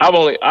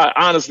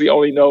honestly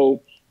only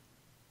know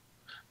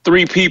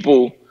 3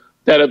 people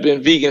that have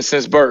been vegan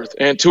since birth,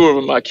 and 2 of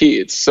them are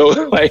kids. So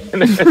like, I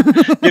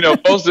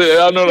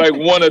know like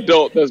 1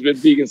 adult that's been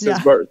vegan since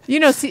birth.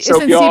 Isn't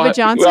Siba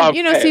Johnson?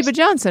 Siba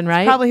Johnson,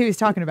 right? Probably who he's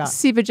talking about.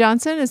 Siba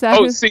Johnson, is that?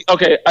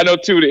 Okay, I know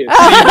 2 then.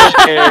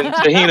 Siba and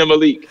Jahina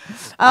Malik.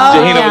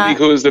 Malik,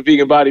 who is the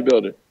vegan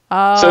bodybuilder.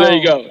 Oh. So there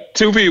you go.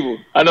 2 people.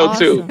 I know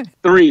awesome. 2.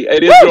 3.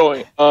 It is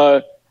growing.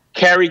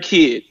 Carrie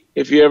Kidd,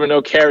 if you ever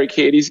know Carrie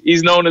Kidd,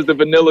 he's known as the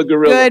Vanilla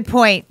Gorilla. Good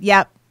point.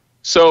 Yep.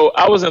 So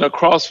I was in a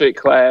CrossFit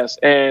class,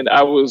 and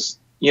I was,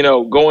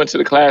 going to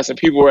the class, and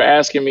people were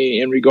asking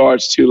me in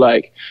regards to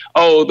like,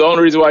 oh, the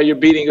only reason why you're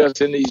beating us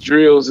in these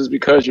drills is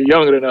because you're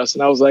younger than us.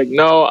 And I was like,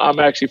 no, I'm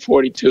actually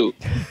 42.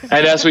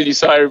 And that's when you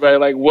saw everybody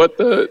like, what's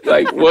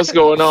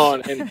going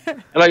on? And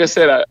like I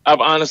said,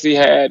 I've honestly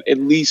had at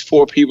least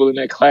 4 people in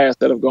that class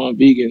that have gone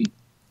vegan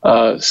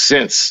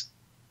since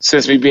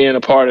me being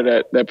a part of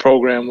that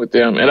program with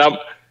them. And I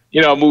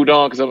moved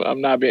on because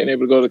I'm not being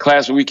able to go to the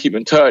class, but we keep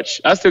in touch.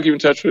 I still keep in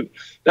touch with,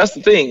 that's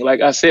the thing.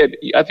 Like I said,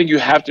 I think you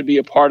have to be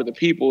a part of the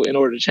people in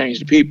order to change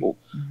the people.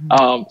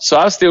 Mm-hmm. So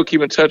I still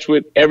keep in touch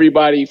with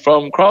everybody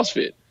from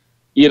CrossFit,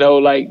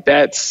 like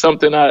that's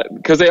something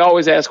because they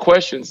always ask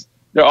questions.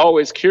 They're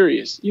always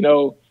curious,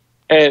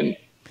 and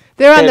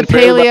they're on the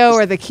paleo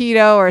or the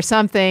keto or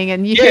something.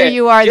 And here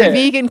you are, the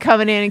vegan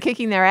coming in and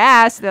kicking their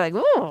ass. They're like,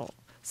 oh,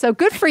 so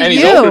good for and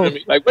you. He's older than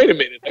me. Like, wait a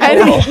minute.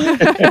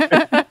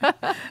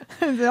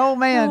 The old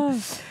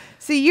man.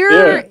 So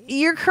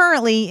you're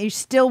currently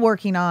still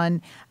working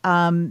on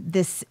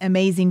this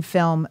amazing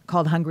film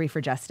called Hungry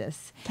for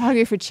Justice.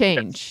 Hungry for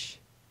Change.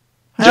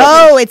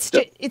 It's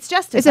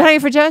Justice. Is it Hungry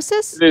for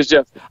Justice? It is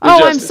Justice.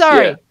 I'm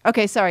sorry. Yeah.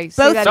 Okay, sorry.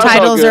 Both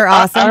titles are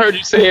awesome. I heard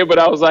you say it, but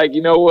I was like,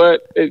 you know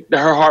what?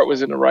 Her heart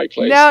was in the right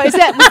place. No, was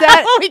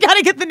that? We got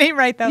to get the name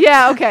right, though.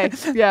 Yeah, okay.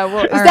 Yeah,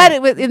 well,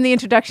 in the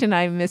introduction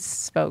I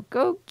misspoke?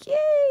 Okay.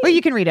 Well,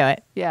 you can redo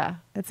it. Yeah.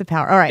 That's the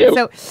power. All right. Yeah.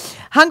 So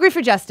Hungry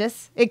for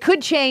Justice. It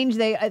could change.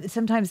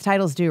 Sometimes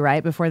titles do,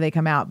 right, before they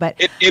come out. But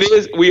it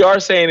is. We are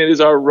saying it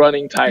is our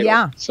running title.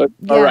 Yeah. So,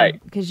 all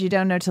right. Because you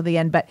don't know till the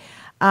end. But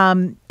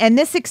and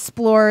this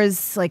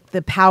explores like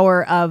the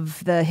power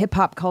of the hip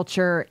hop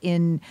culture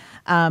in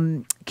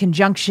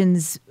conjunction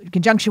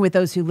with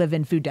those who live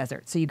in food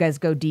deserts. So you guys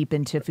go deep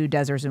into food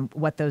deserts and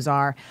what those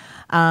are,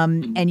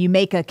 and you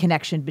make a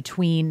connection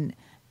between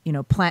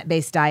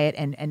plant-based diet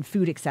and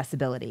food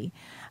accessibility.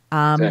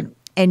 Exactly.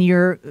 And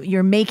you're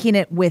making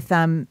it with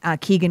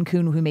Keegan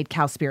Kuhn, who made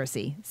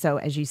Cowspiracy. So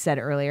as you said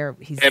earlier,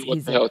 he's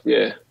What the Health,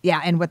 yeah. Yeah,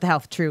 and What the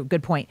Health, true,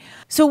 good point.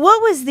 So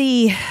what was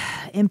the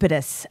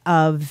impetus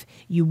of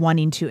you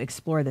wanting to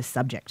explore this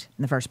subject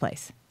in the first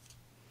place?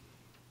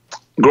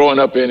 Growing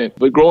up in it,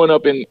 but growing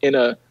up in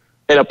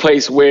a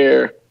place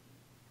where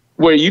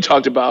you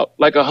talked about,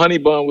 like a honey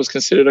bun was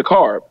considered a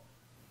carb.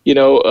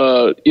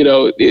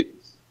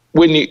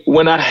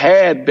 When I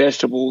had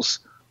vegetables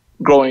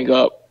growing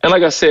up, and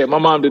like I said, my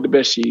mom did the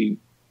best she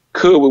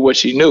could with what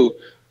she knew.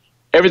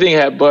 Everything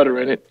had butter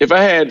in it. If I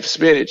had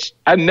spinach,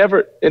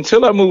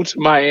 until I moved to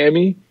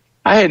Miami,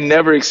 I had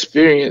never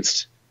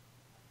experienced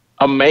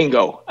a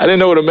mango. I didn't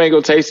know what a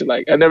mango tasted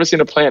like. I never seen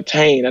a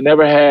plantain. I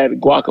never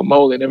had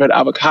guacamole. I never had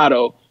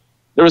avocado.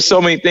 There were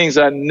so many things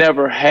that I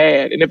never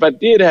had. And if I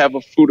did have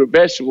a fruit or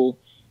vegetable,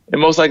 it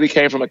most likely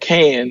came from a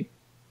can,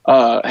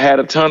 had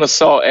a ton of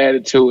salt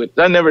added to it.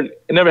 I never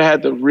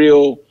had the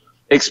real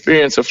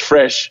experience of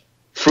fresh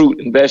fruit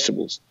and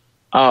vegetables.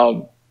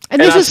 And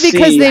this is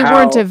because they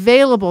weren't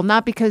available,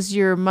 not because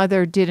your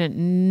mother didn't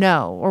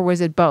know, or was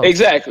it both?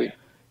 Exactly.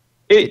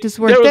 It just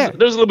weren't there.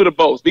 There's a little bit of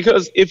both,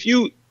 because if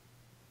you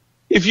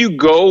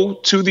go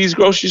to these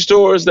grocery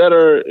stores that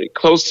are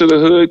close to the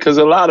hood, because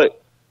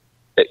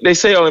they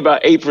say only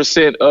about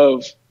 8%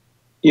 of,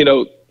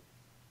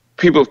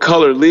 people of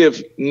color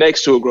live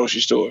next to a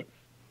grocery store.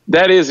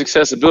 That is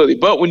accessibility.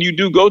 But when you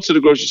do go to the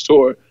grocery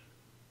store,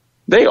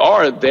 they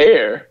are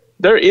there.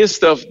 There is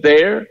stuff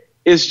there.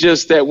 It's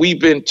just that we've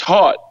been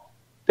taught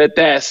that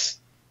that's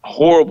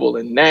horrible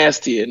and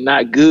nasty and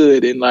not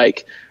good. And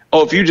like,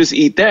 oh, if you just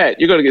eat that,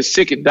 you're going to get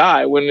sick and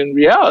die. When in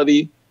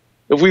reality,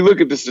 if we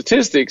look at the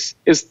statistics,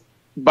 it's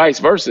vice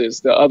versa. It's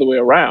the other way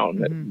around.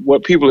 Mm-hmm.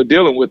 What people are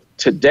dealing with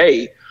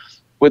today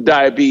with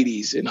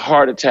diabetes and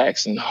heart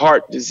attacks and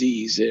heart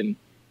disease and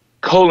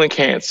colon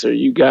cancer,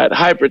 you got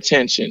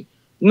hypertension.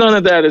 None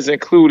of that is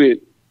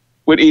included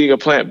with eating a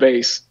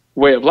plant-based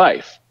way of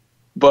life.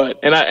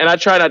 And I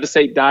try not to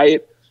say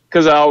diet,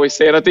 because I always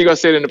say, and I think I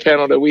said in the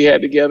panel that we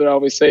had together, I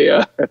always say,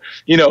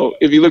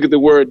 if you look at the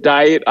word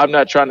diet, I'm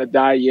not trying to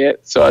die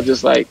yet. So I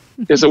just like,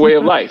 it's a way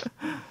of life,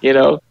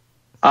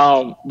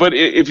 But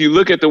if you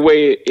look at the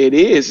way it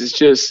is,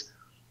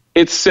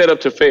 it's set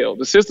up to fail.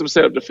 The system's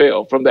set up to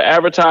fail, from the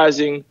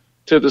advertising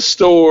to the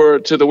store,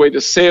 to the way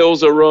the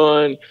sales are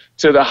run,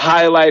 to the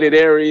highlighted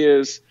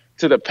areas,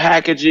 to the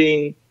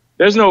packaging.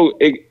 There's no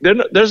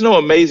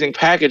amazing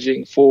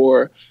packaging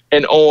for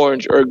an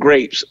orange or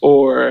grapes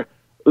or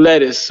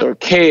lettuce or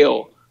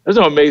kale. There's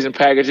no amazing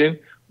packaging.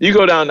 You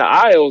go down the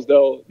aisles,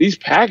 though, these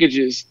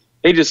packages,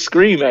 they just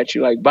scream at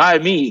you like, buy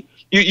me.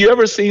 You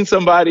ever seen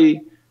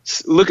somebody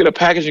look at a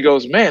package and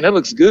goes, man, that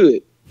looks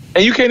good,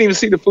 and you can't even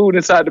see the food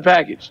inside the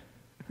package?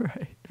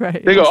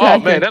 Right. They go, exactly. Oh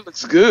man, that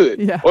looks good.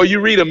 Yeah. Or you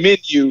read a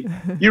menu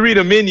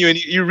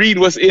and you read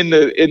what's in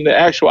the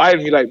actual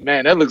item. You're like,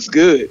 man, that looks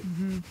good.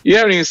 Mm-hmm. You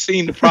haven't even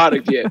seen the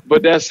product yet,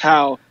 but that's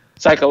how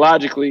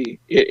psychologically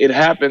it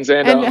happens.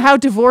 And how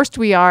divorced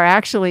we are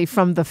actually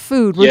from the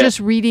food. We're just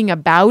reading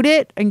about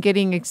it and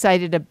getting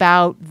excited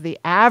about the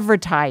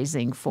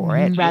advertising for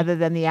it, rather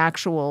than the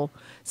actual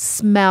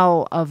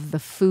smell of the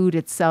food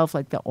itself,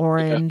 like the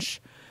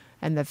orange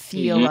and the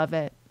feel of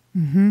it.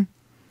 Mm-hmm.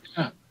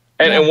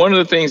 And one of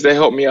the things that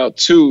helped me out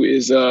too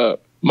is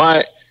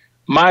my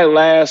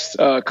last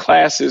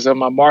classes of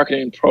my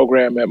marketing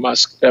program at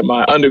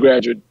my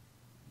undergraduate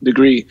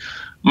degree.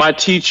 My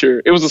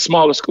teacher, it was a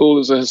smaller school. It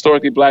was a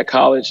historically black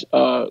college,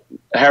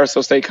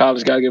 Harrisville State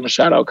College. Got to give them a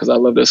shout out because I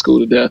love that school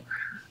to death.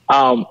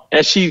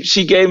 And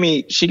she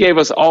gave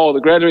us all,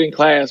 the graduating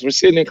class. We're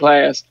sitting in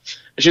class,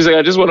 and she's like,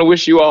 I just want to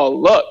wish you all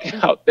luck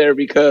out there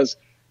because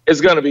it's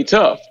going to be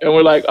tough. And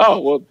we're like, oh,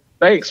 well,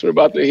 thanks. We're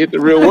about to hit the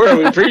real world.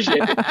 We appreciate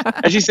it.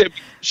 And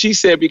she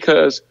said,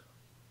 because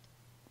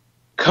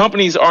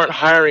companies aren't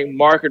hiring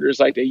marketers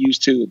like they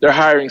used to. They're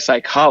hiring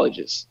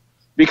psychologists.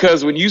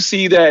 Because when you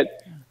see that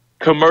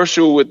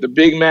commercial with the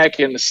Big Mac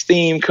and the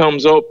steam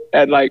comes up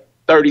at like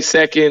 30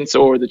 seconds,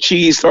 or the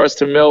cheese starts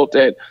to melt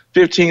at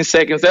 15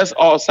 seconds, that's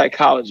all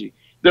psychology.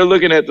 They're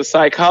looking at the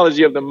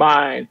psychology of the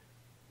mind.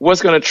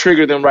 What's going to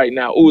trigger them right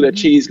now? Ooh, that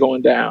cheese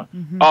going down.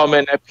 Mm-hmm. Oh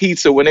man, that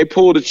pizza, when they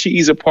pull the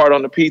cheese apart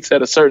on the pizza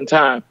at a certain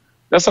time,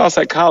 that's all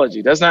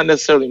psychology. That's not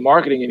necessarily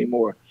marketing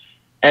anymore.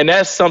 And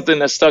that's something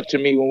that stuck to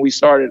me when we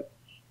started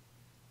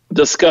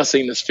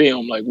discussing this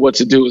film, like what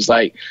to do. Is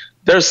like,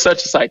 there's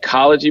such a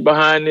psychology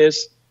behind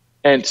this.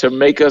 And to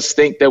make us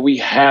think that we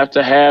have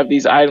to have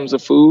these items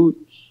of food,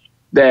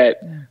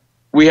 that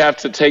we have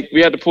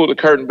to pull the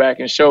curtain back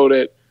and show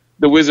that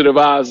the Wizard of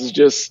Oz is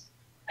just,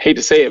 hate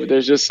to say it, but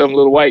there's just some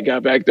little white guy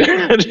back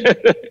there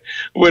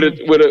with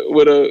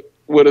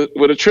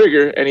a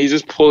trigger, and he's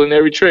just pulling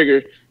every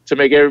trigger to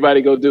make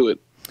everybody go do it,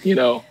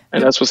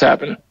 and that's what's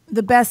happening.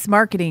 The best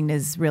marketing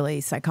is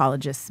really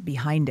psychologists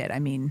behind it. I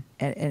mean,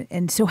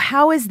 and so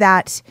how is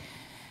that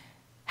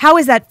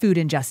food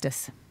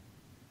injustice?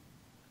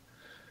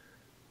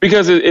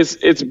 Because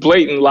it's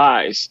blatant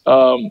lies.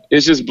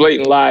 It's just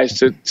blatant lies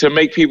to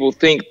make people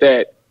think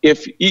that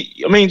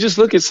just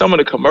look at some of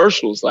the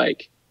commercials.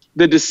 Like,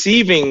 the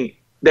deceiving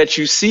that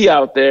you see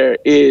out there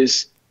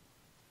is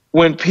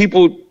when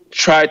people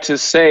try to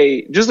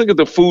say, just look at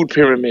the food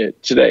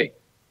pyramid today.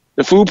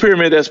 The food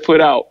pyramid that's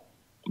put out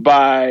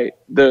by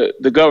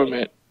the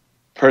government,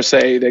 per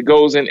se, that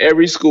goes in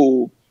every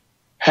school,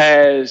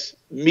 has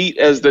meat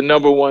as the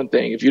number one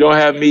thing. If you don't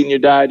have meat in your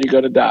diet, you're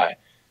going to die.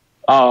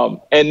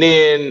 And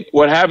then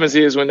what happens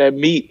is, when that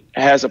meat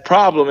has a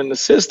problem in the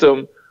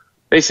system,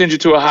 they send you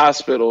to a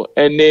hospital,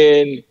 and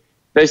then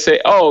they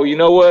say, oh, you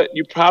know what?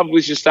 You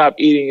probably should stop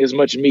eating as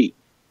much meat,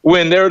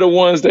 when they're the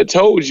ones that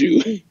told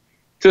you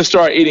to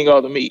start eating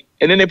all the meat.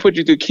 And then they put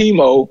you through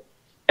chemo,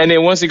 And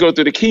then once you go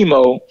through the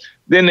chemo,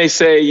 then they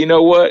say, you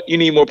know what, you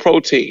need more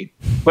protein.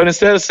 But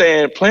instead of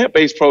saying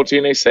plant-based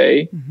protein, they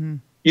say,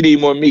 you need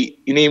more meat,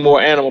 you need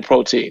more animal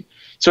protein.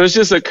 So it's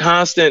just a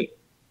constant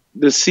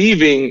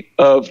deceiving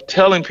of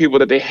telling people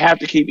that they have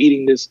to keep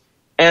eating this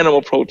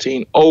animal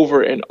protein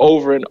over and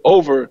over and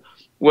over,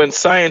 when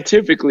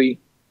scientifically,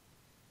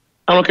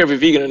 I don't care if you're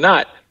vegan or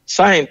not,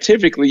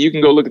 scientifically, you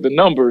can go look at the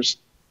numbers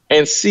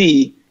and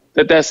see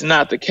that that's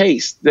not the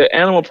case. The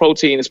animal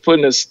protein is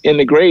putting us in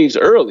the graves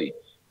early.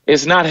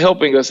 It's not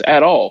helping us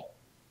at all.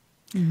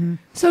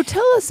 So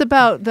tell us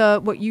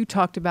about what you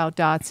talked about,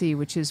 Dotsie,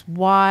 which is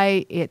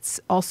why it's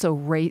also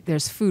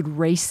there's food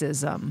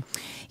racism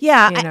in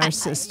our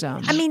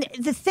system. I mean,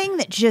 the thing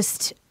that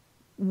just,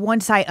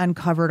 once I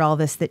uncovered all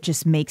this, that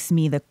just makes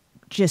me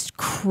just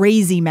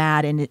crazy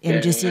mad and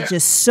it's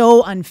just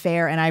so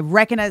unfair. And I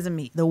recognize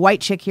the white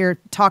chick here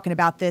talking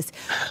about this,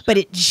 but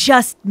it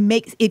just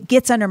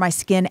gets under my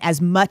skin as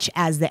much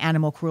as the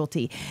animal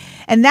cruelty.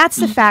 And that's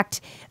the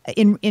fact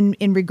in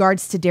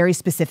regards to dairy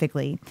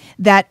specifically,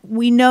 that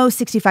we know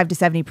 65 to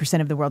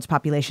 70% of the world's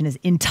population is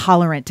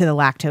intolerant to the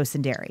lactose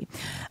in dairy.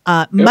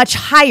 Much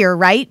higher,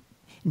 right?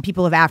 And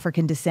people of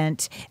African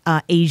descent,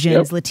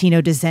 Asians,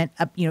 Latino descent,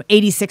 86%,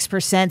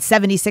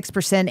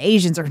 76%,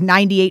 Asians are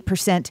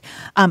 98%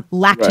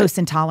 lactose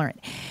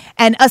intolerant.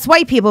 And us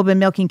white people have been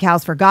milking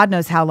cows for God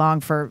knows how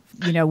long, for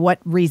what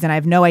reason, I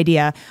have no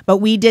idea. But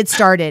we did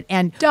start it.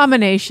 And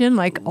domination,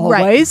 like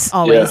always. Right,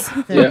 always.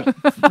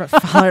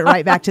 Follow it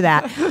right back to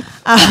that.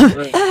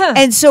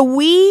 And so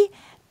we,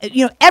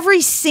 every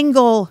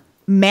single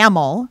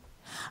mammal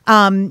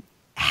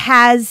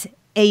has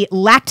a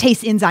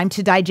lactase enzyme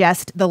to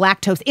digest the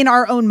lactose in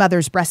our own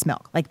mother's breast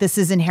milk. Like, this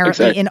is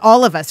inherently in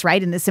all of us,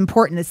 right? And it's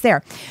important it's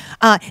there.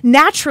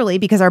 Naturally,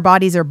 because our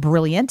bodies are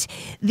brilliant,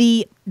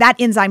 that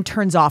enzyme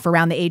turns off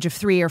around the age of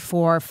 3 or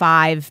 4 or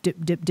 5,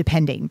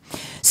 depending.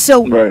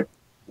 So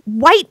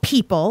white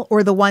people,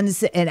 or the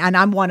ones, and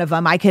I'm one of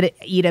them, I could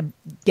eat a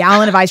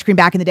gallon of ice cream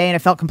back in the day and I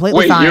felt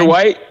completely fine. Wait, you're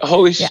white?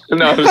 Holy shit.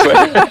 No, I'm just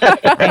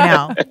I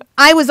know.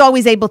 I was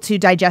always able to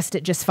digest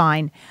it just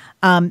fine.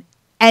 And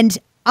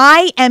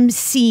I am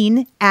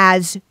seen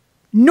as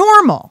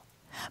normal,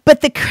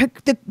 but the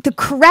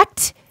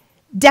correct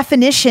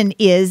definition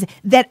is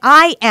that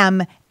I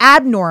am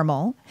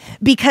abnormal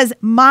because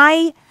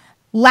my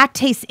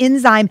lactase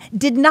enzyme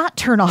did not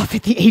turn off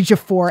at the age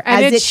of 4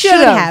 as it should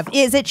have.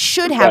 It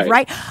should have,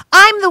 right?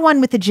 I'm the one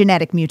with the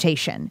genetic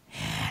mutation.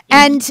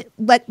 And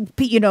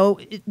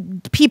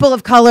people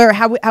of color,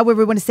 however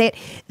we want to say it,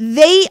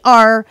 they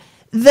are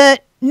the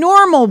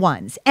normal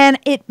ones. And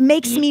it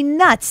makes me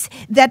nuts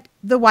that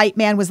the white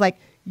man was like,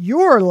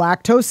 you're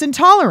lactose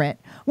intolerant,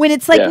 when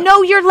it's like,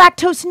 no, you're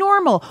lactose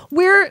normal.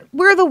 We're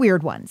the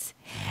weird ones.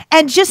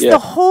 And just the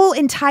whole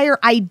entire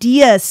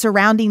idea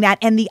surrounding that,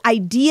 and the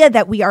idea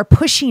that we are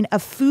pushing a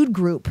food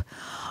group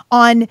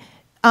on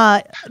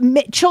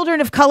children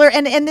of color,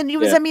 and then it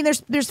was, I mean,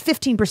 there's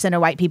 15% of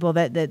white people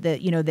that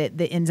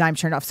the enzyme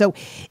turned off. So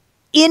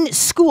in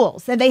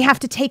schools, and they have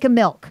to take a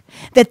milk,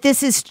 that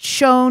this is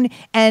shown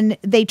and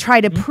they try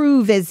to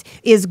prove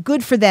is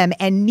good for them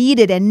and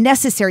needed and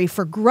necessary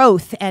for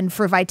growth and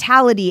for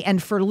vitality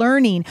and for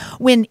learning,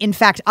 when in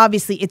fact,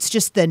 obviously, it's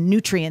just the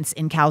nutrients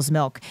in cow's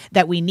milk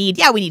that we need.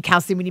 Yeah, we need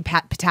calcium, we need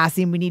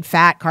potassium, we need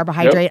fat,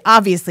 carbohydrate.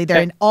 Obviously,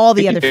 they're in all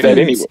the other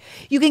foods.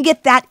 You can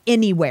get that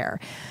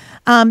anywhere.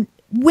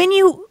 When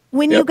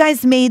you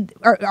guys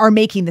are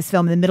making this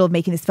film, in the middle of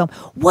making this film,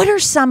 what are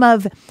some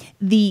of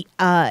the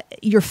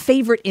your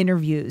favorite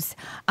interviews,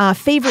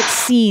 favorite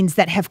scenes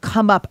that have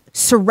come up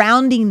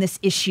surrounding this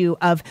issue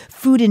of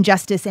food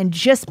injustice and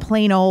just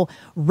plain old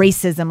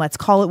racism, let's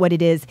call it what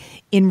it is,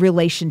 in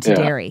relation to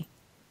dairy?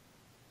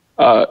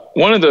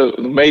 One of the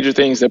major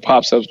things that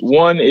pops up,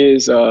 one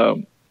is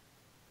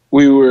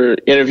we were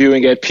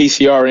interviewing at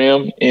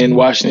PCRM in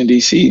Washington,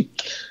 D.C.,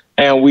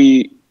 and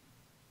we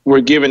were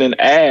given an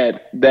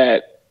ad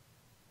that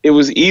it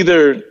was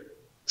either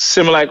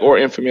Similac or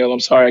Enfamil. I'm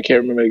sorry, I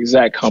can't remember the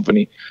exact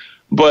company.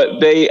 But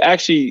they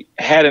actually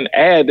had an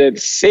ad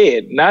that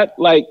said, not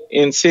like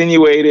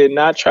insinuated,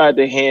 not tried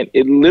to hint,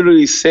 it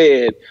literally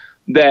said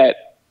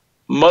that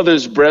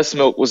mother's breast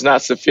milk was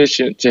not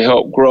sufficient to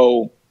help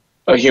grow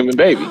a human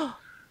baby.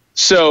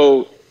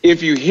 So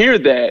if you hear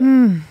that,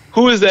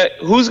 who is that?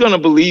 Who's going to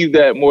believe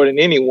that more than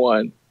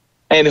anyone?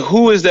 And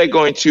who is that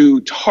going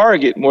to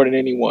target more than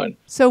anyone?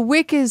 So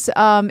WIC is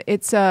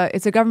it's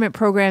a government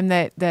program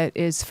that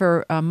is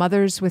for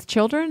mothers with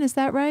children. Is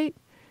that right?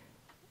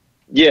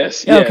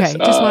 Yes. Okay.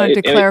 Just wanted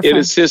to clarify. It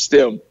assists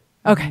them.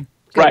 Okay.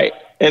 Good. Right.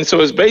 And so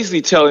it's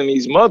basically telling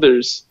these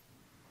mothers,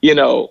 you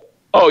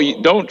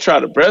don't try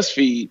to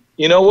breastfeed.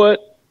 You know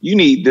what? You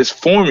need this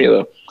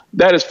formula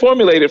that is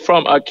formulated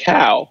from a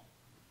cow.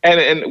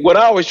 And what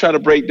I always try to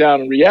break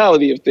down the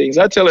reality of things,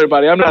 I tell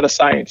everybody I'm not a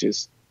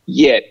scientist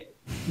yet,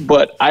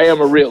 but I am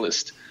a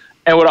realist.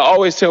 And what I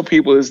always tell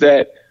people is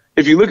that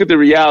if you look at the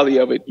reality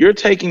of it, you're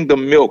taking the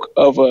milk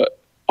of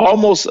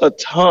almost a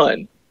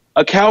ton.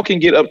 A cow can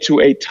get up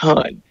to a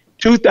ton,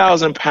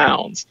 2,000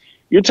 pounds.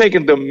 You're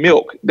taking the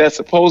milk that's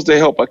supposed to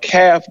help a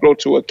calf grow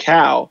to a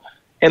cow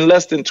in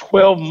less than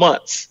 12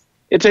 months.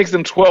 It takes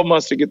them 12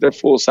 months to get their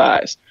full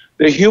size.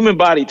 The human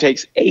body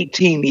takes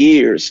 18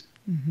 years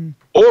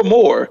or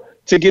more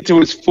to get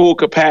to its full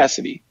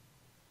capacity.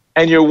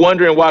 And you're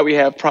wondering why we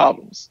have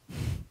problems.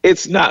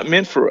 It's not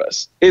meant for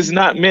us. It's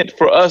not meant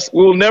for us.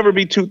 We'll never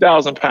be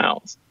 2,000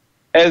 pounds.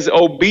 As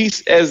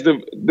obese as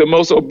the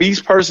most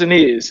obese person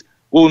is,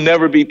 we'll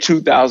never be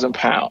 2,000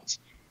 pounds.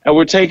 And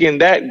we're taking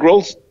that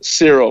growth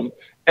serum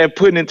and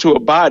putting it into a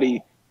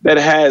body that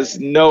has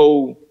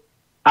no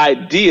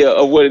idea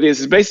of what it is.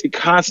 It's basically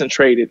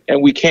concentrated,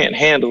 and we can't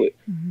handle it.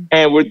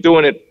 And we're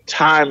doing it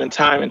time and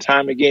time and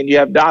time again. You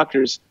have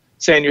doctors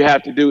saying you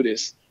have to do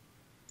this.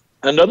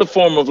 Another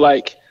form of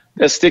like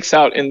that sticks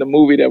out in the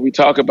movie that we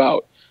talk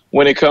about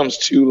when it comes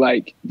to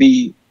like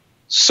the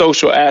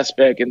social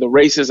aspect and the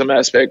racism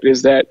aspect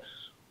is that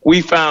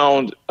we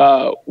found,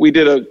 we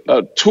did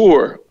a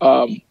tour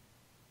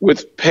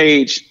with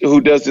Paige,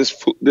 who does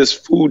this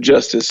food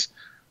justice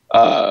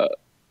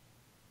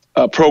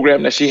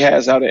program that she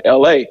has out in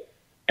LA.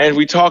 And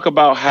we talk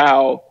about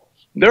how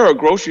there are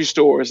grocery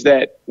stores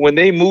that when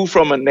they move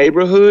from a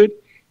neighborhood,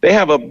 they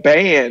have a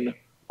ban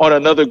on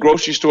another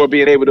grocery store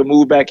being able to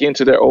move back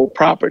into their old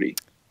property.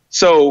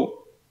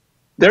 So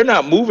they're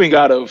not moving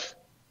out of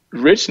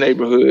rich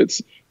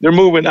neighborhoods. They're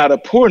moving out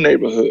of poor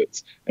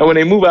neighborhoods. And when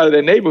they move out of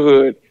their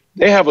neighborhood,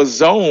 they have a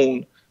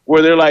zone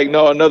where they're like,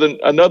 no,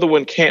 another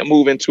one can't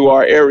move into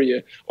our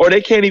area, or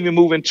they can't even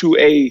move into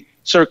a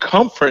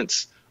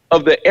circumference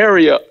of the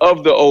area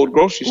of the old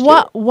grocery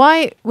store.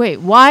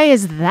 Why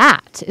is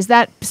that? Is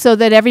that so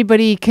that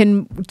everybody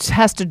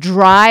has to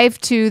drive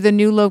to the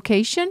new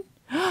location?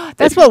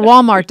 That's what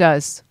Walmart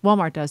does.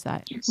 Walmart does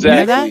that. Exactly. You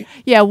know that?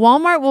 Yeah,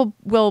 Walmart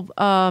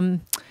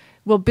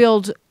will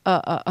build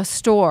a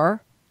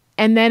store,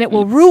 and then it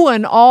will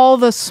ruin all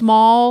the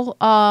small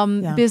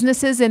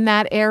businesses in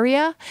that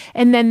area,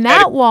 and then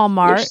that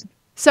Walmart.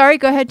 Sorry,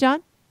 go ahead,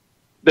 John.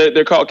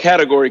 They're called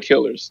category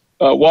killers.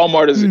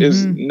 Walmart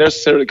is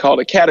necessarily called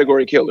a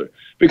category killer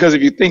because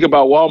if you think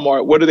about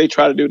Walmart, what do they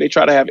try to do? They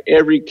try to have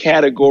every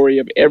category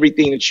of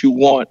everything that you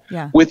want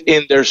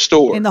within their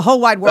store. In the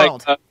whole wide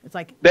world. It's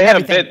like they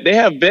have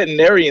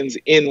veterinarians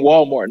in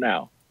Walmart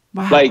now.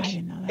 Wow, like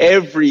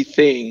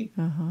everything.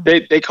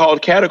 They call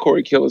it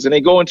category killers, and they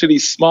go into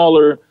these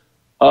smaller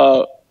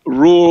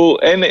rural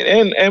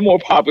and more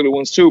popular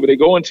ones too, but they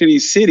go into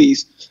these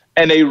cities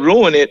and they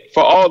ruin it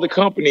for all the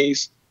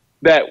companies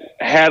that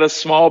had a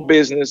small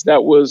business,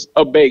 that was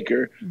a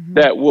baker,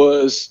 that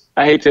was,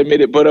 I hate to admit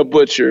it, but a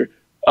butcher,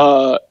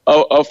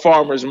 a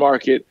farmer's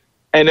market.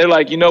 And they're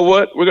like, you know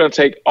what? We're going to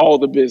take all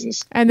the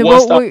business. And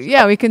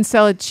we can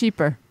sell it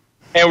cheaper.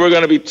 And we're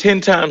going to be 10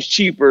 times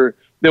cheaper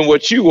than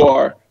what you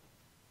are.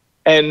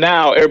 And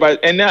now everybody,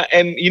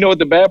 and you know what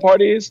the bad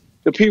part is?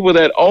 The people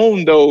that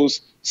own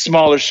those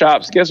smaller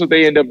shops, guess what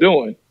they end up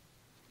doing?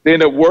 They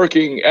end up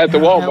working at the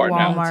Walmart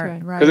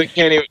now. Because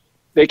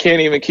they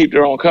can't even keep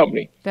their own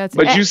company.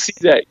 You see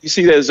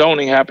that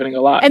zoning happening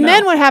a lot. And now.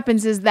 Then what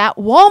happens is that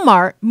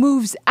Walmart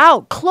moves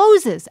out,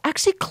 closes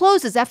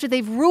after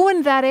they've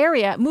ruined that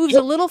area. It moves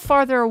a little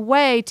farther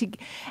away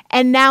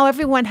and now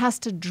everyone has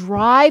to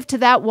drive to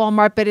that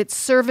Walmart, but it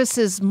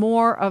services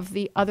more of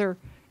the other.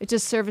 It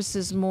just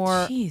services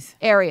more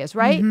areas,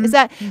 right? Is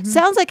that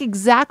sounds like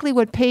exactly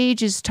what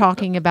Paige is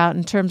talking about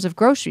in terms of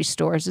grocery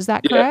stores? Is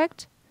that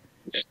correct?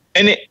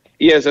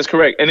 Yes, that's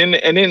correct. And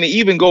then to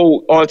even go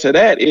on to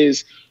that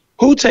is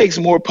who takes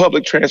more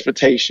public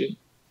transportation?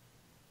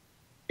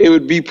 It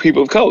would be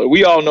people of color.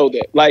 We all know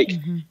that. Like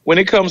when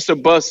it comes to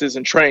buses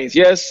and trains,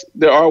 yes,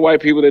 there are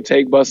white people that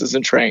take buses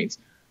and trains.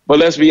 But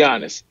let's be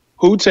honest,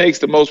 who takes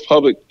the most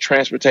public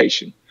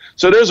transportation?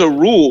 So there's a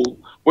rule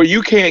where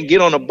you can't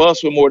get on a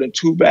bus with more than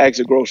 2 bags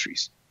of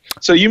groceries.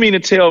 So you mean to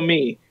tell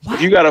me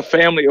if you got a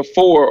family of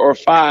 4 or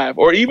 5,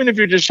 or even if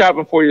you're just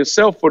shopping for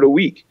yourself for the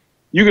week,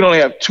 you can only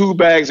have 2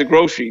 bags of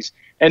groceries.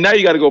 And now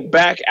you got to go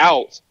back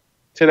out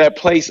to that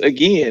place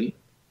again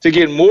to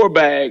get more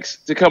bags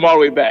to come all the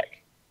way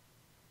back.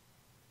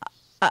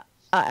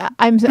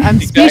 I'm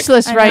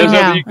speechless right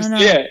now.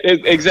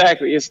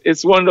 Exactly.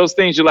 It's one of those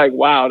things you're like,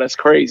 wow, that's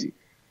crazy.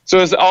 So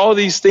it's all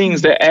these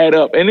things that add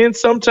up. And then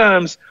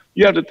sometimes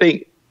you have to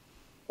think,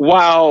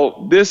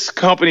 while this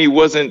company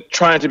wasn't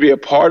trying to be a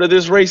part of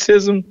this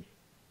racism,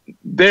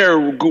 their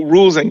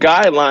rules and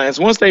guidelines,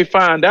 once they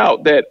find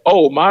out that,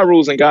 oh, my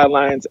rules and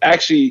guidelines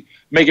actually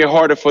make it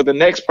harder for the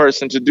next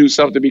person to do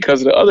something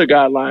because of the other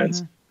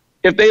guidelines,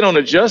 if they don't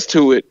adjust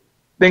to it,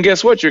 then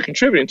guess what? You're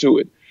contributing to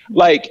it.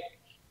 Like,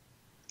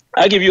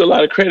 I give you a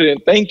lot of credit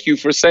and thank you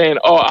for saying,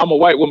 oh, I'm a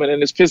white woman and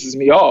this pisses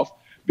me off,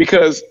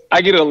 because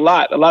I get it a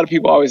lot. A lot of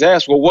people always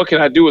ask, well, what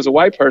can I do as a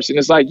white person?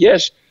 It's like,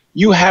 yes,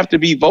 you have to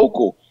be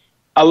vocal.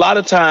 A lot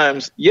of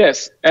times,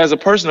 yes, as a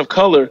person of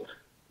color,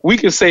 we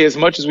can say as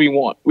much as we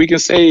want. We can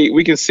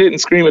sit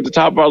and scream at the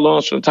top of our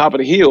lungs from the top of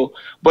the hill.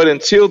 But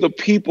until the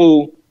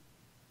people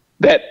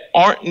that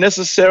aren't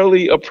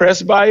necessarily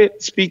oppressed by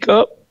it speak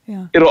up,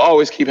 it'll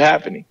always keep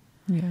happening.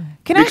 Yeah.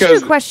 Can I ask you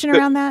a question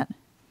around that?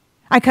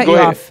 I cut you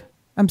off.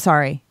 I'm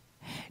sorry.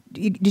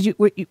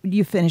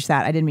 you finish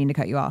that? I didn't mean to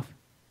cut you off.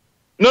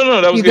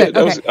 No, that was good.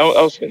 Okay.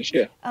 I was finished.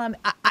 Yeah.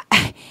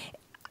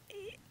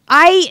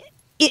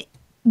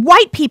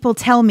 White people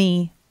tell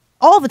me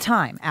all the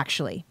time,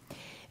 actually,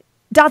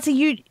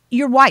 Dotsie,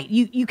 you're white.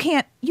 You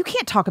can't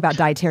talk about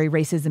dietary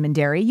racism in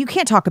dairy. You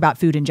can't talk about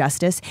food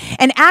injustice.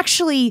 And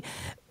actually,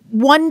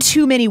 one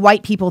too many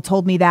white people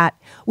told me that,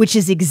 which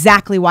is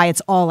exactly why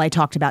it's all I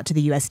talked about to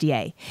the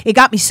USDA. It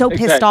got me so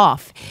pissed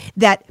off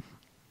that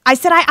I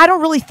said, I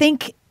don't really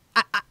think,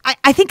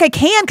 I think I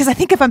can, because I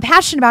think if I'm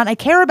passionate about it and I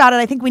care about it,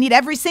 I think we need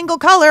every single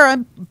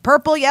color,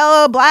 purple,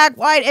 yellow, black,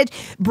 white,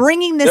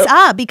 bringing this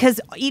up, because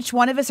each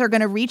one of us are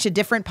going to reach a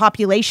different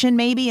population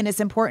maybe, and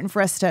it's important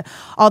for us to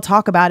all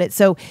talk about it.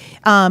 So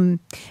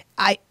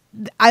I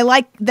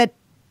like that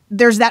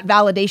there's that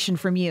validation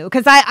from you,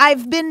 because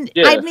I've been,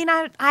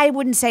 I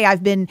wouldn't say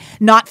I've been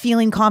not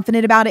feeling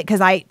confident about it, because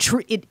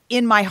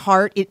in my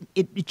heart,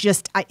 it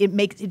just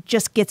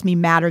gets me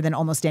madder than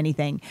almost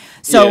anything.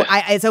 So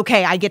it's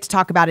okay. I get to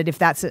talk about it if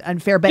that's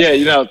unfair, but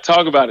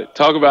talk about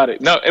it.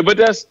 No, but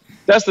that's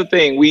the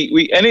thing.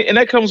 And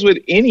that comes with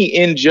any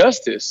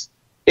injustice.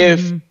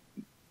 If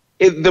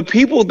the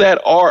people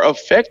that are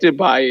affected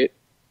by it,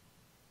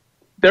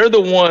 they're the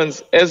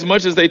ones, as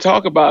much as they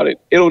talk about it,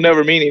 it'll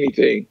never mean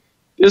anything.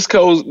 This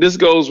goes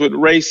with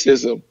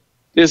racism.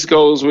 This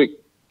goes with,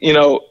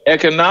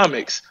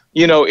 economics.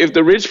 If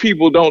the rich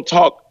people don't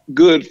talk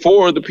good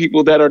for the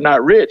people that are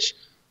not rich,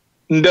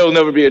 there'll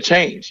never be a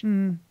change.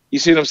 You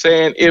see what I'm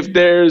saying? If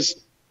there's,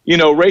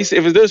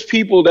 if there's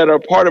people that are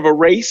part of a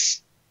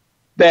race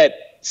that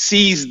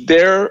sees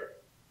their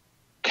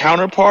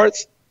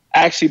counterparts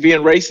actually being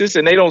racist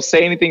and they don't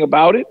say anything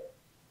about it,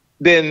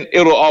 then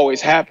it'll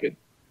always happen.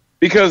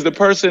 Because the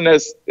person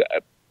that's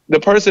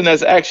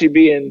actually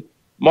being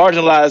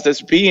marginalized,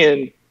 that's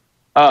being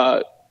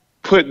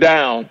put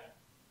down,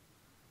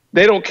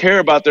 they don't care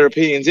about their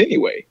opinions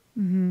anyway.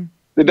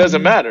 It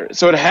doesn't matter.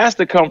 So it has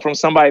to come from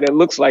somebody that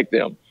looks like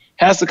them.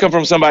 It has to come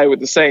from somebody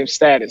with the same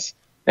status.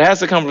 It has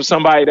to come from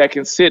somebody that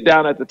can sit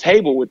down at the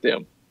table with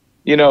them.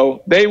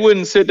 They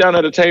wouldn't sit down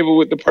at a table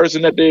with the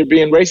person that they're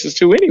being racist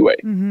to anyway.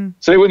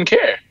 So they wouldn't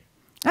care.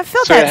 I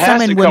felt that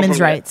some in women's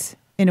rights.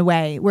 In a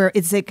way where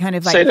it's kind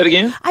of like, say that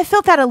again. I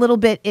felt that a little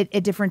bit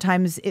at different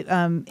times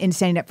in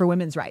standing up for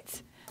women's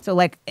rights. So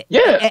and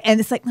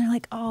it's like, they're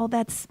like, oh,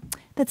 that's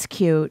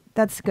cute.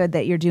 That's good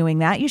that you're doing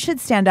that. You should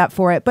stand up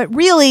for it. But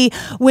really,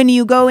 when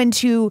you go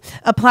into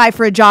apply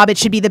for a job, it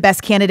should be the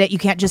best candidate. You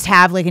can't just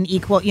have like an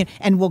equal,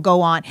 and we'll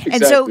go on. Exactly.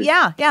 And so,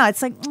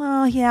 it's like,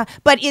 oh yeah,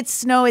 but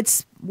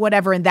it's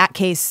whatever. In that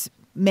case,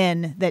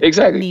 men that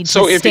need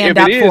to stand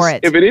up for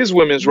it. If it is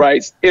women's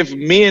rights, if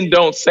men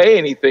don't say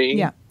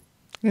anything,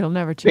 it'll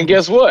never change. Then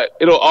guess what?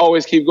 It'll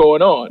always keep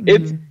going on.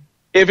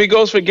 If it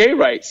goes for gay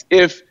rights,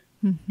 if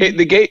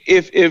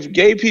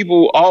gay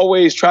people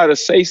always try to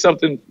say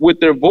something with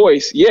their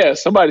voice,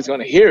 somebody's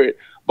going to hear it.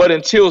 But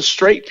until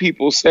straight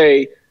people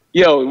say,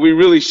 we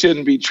really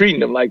shouldn't be treating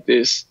them like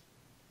this,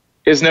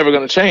 it's never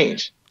going to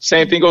change.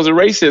 Same thing goes with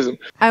racism.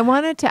 I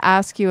wanted to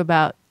ask you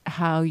about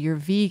how your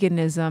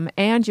veganism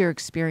and your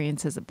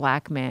experience as a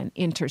Black man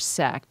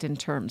intersect in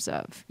terms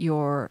of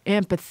your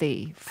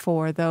empathy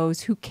for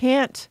those who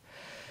can't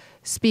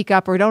speak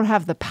up or don't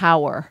have the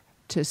power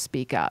to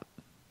speak up.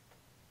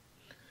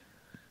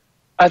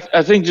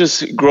 I think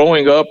just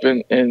growing up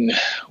and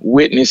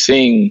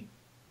witnessing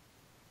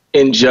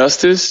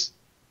injustice,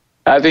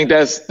 I think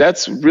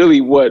that's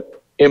really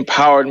what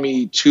empowered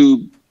me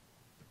to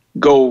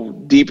go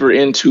deeper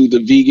into the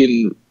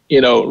vegan,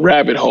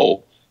 rabbit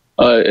hole,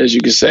 as you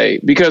could say,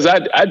 because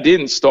I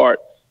didn't start,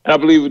 and I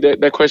believe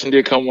that question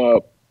did come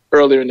up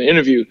earlier in the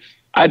interview.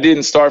 I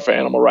didn't start for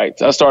animal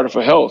rights. I started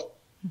for health.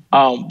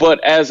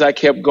 But as I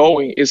kept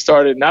going, it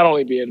started not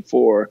only being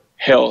for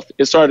health,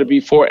 it started to be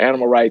for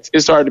animal rights. It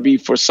started to be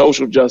for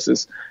social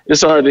justice. It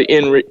started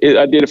to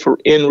I did it for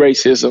end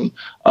racism.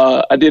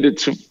 I did it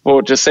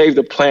to save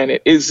the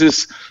planet. It's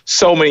just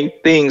so many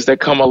things that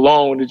come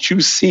along that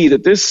you see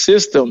that this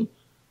system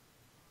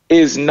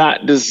is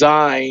not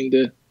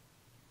designed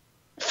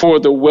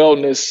for the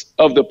wellness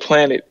of the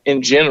planet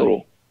in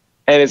general.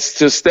 And it's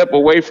to step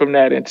away from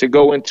that and to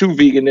go into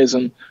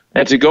veganism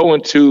and to go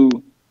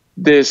into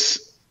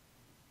this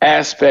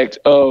aspect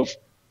of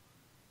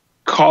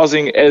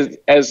causing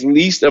as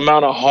least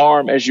amount of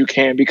harm as you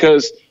can,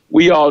 because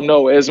we all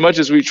know, as much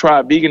as we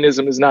try,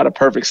 veganism is not a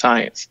perfect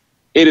science.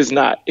 It is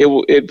not.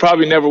 It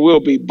probably never will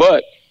be,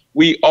 but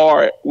we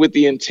are with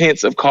the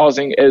intent of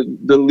causing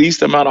the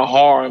least amount of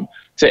harm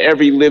to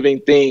every living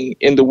thing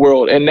in the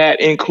world, and that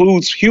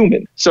includes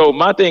human. So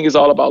my thing is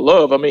all about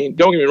love. I mean,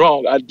 don't get me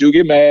wrong. I do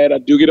get mad. I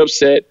do get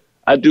upset.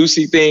 I do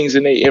see things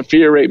and they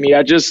infuriate me.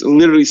 I just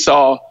literally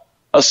saw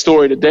a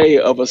story today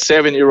of a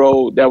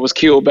 7-year-old that was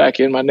killed back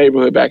in my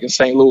neighborhood back in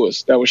St.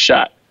 Louis, that was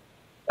shot.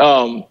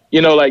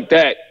 Like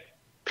that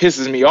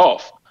pisses me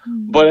off.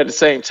 But at the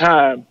same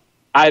time,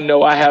 I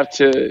know I have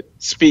to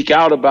speak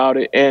out about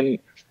it and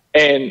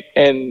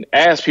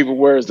ask people,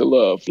 where's the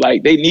love?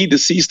 Like, they need to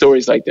see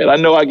stories like that. I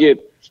know I get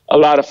a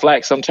lot of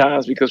flack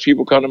sometimes because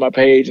people come to my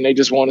page and they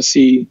just want to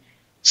see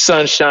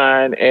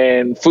sunshine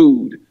and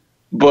food.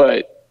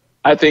 But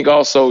I think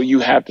also you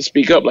have to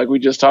speak up, like we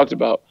just talked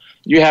about.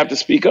 You have to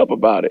speak up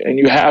about it, and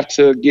you have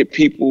to get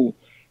people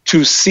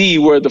to see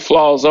where the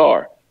flaws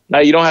are. Now,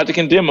 you don't have to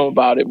condemn them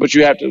about it, but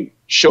you have to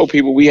show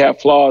people we have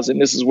flaws, and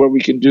this is what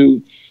we can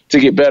do to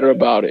get better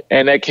about it.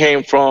 And that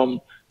came from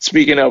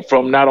speaking up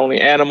from not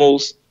only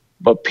animals,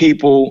 but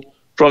people,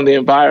 from the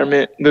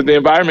environment. The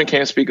environment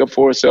can't speak up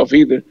for itself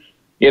either.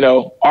 You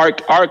know,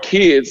 our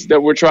kids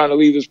that we're trying to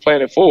leave this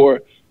planet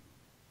for,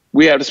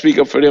 we have to speak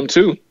up for them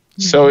too.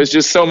 Mm-hmm. So it's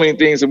just so many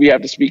things that we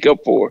have to speak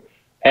up for.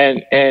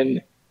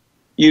 And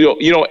you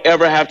don't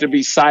ever have to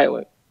be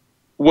silent.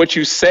 What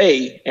you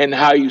say and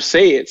how you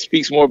say it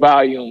speaks more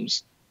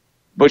volumes,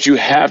 but you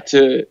have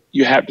to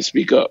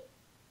speak up.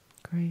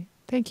 Great.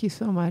 Thank you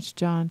so much,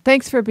 John.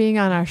 Thanks for being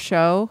on our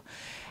show.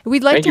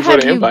 We'd like Thank to you for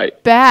have the you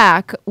invite.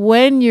 back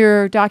when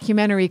your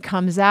documentary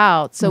comes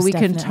out so Most we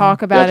can definitely.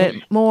 talk about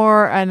Definitely. it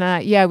more.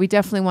 And yeah, we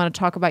definitely want to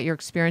talk about your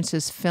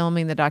experiences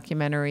filming the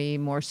documentary,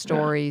 more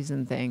stories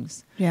and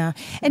things. Yeah.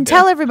 And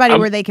tell everybody I'm-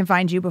 where they can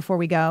find you before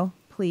we go,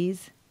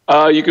 please.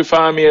 You can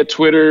find me at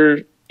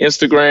Twitter,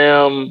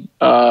 Instagram.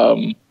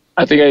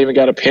 I think I even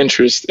got a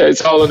Pinterest.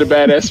 It's all under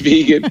Badass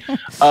Vegan.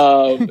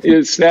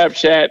 It's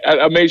Snapchat.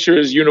 I made sure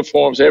it's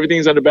uniform. So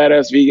everything's under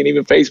Badass Vegan,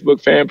 even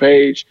Facebook fan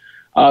page.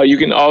 You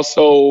can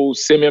also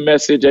send me a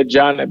message at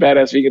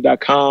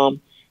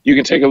john@badassvegan.com. You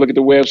can take a look at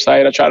the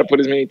website. I try to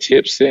put as many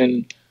tips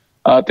and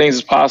things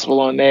as possible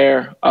on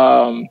there.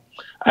 I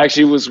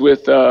actually was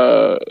with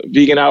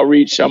Vegan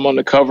Outreach. I'm on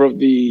the cover of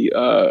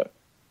the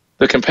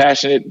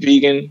Compassionate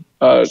Vegan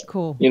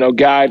Cool.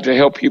 guide to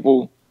help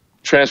people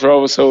transfer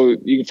over. So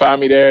you can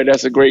find me there.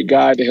 That's a great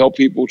guide to help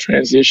people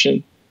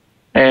transition.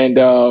 And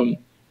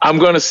I'm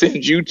going to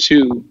send you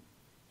to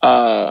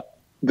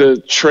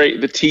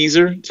the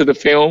teaser to the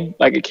film.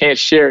 Like, I can't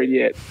share it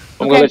yet.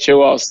 I'm going to let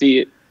you all see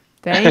it.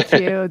 Thank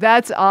you.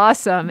 That's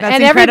awesome. That's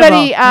and incredible.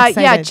 everybody,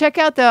 Excited. check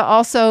out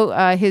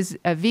his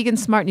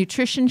VeganSmart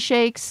nutrition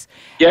shakes.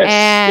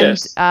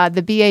 Yes, and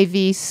the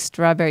BAV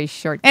strawberry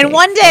shortcake. And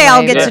one day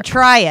I'll get flavor. to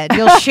try it.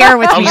 You'll share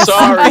with I'm me.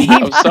 sorry.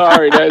 I'm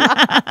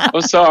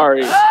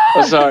sorry.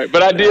 I'm sorry.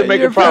 But I did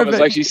make You're a promise.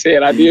 perfect. Like she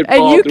said, I did And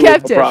follow you through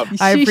kept with my it.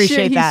 promise. I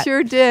appreciate that. He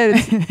sure did.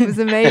 It was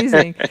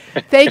amazing.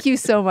 Thank you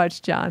so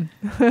much, John.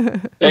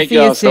 Thank see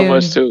you y'all so soon.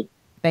 much too.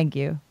 Thank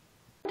you.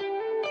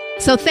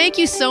 So thank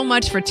you so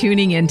much for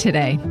tuning in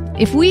today.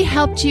 If we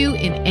helped you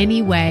in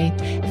any way,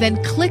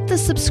 then click the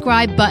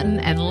subscribe button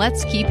and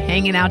let's keep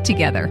hanging out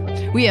together.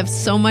 We have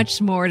so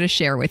much more to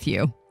share with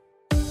you.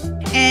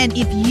 And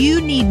if you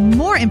need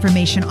more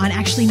information on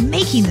actually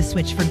making the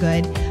switch for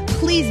good,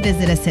 please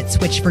visit us at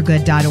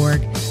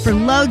switch4good.org for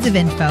loads of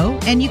info.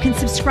 And you can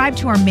subscribe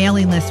to our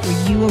mailing list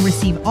where you will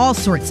receive all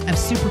sorts of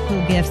super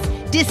cool gifts,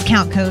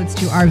 discount codes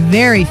to our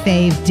very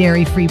fave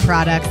dairy-free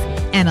products,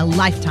 and a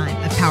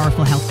lifetime of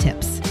powerful health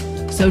tips.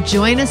 So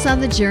join us on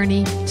the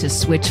journey to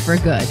Switch for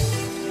Good.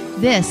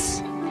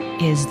 This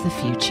is the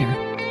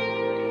future.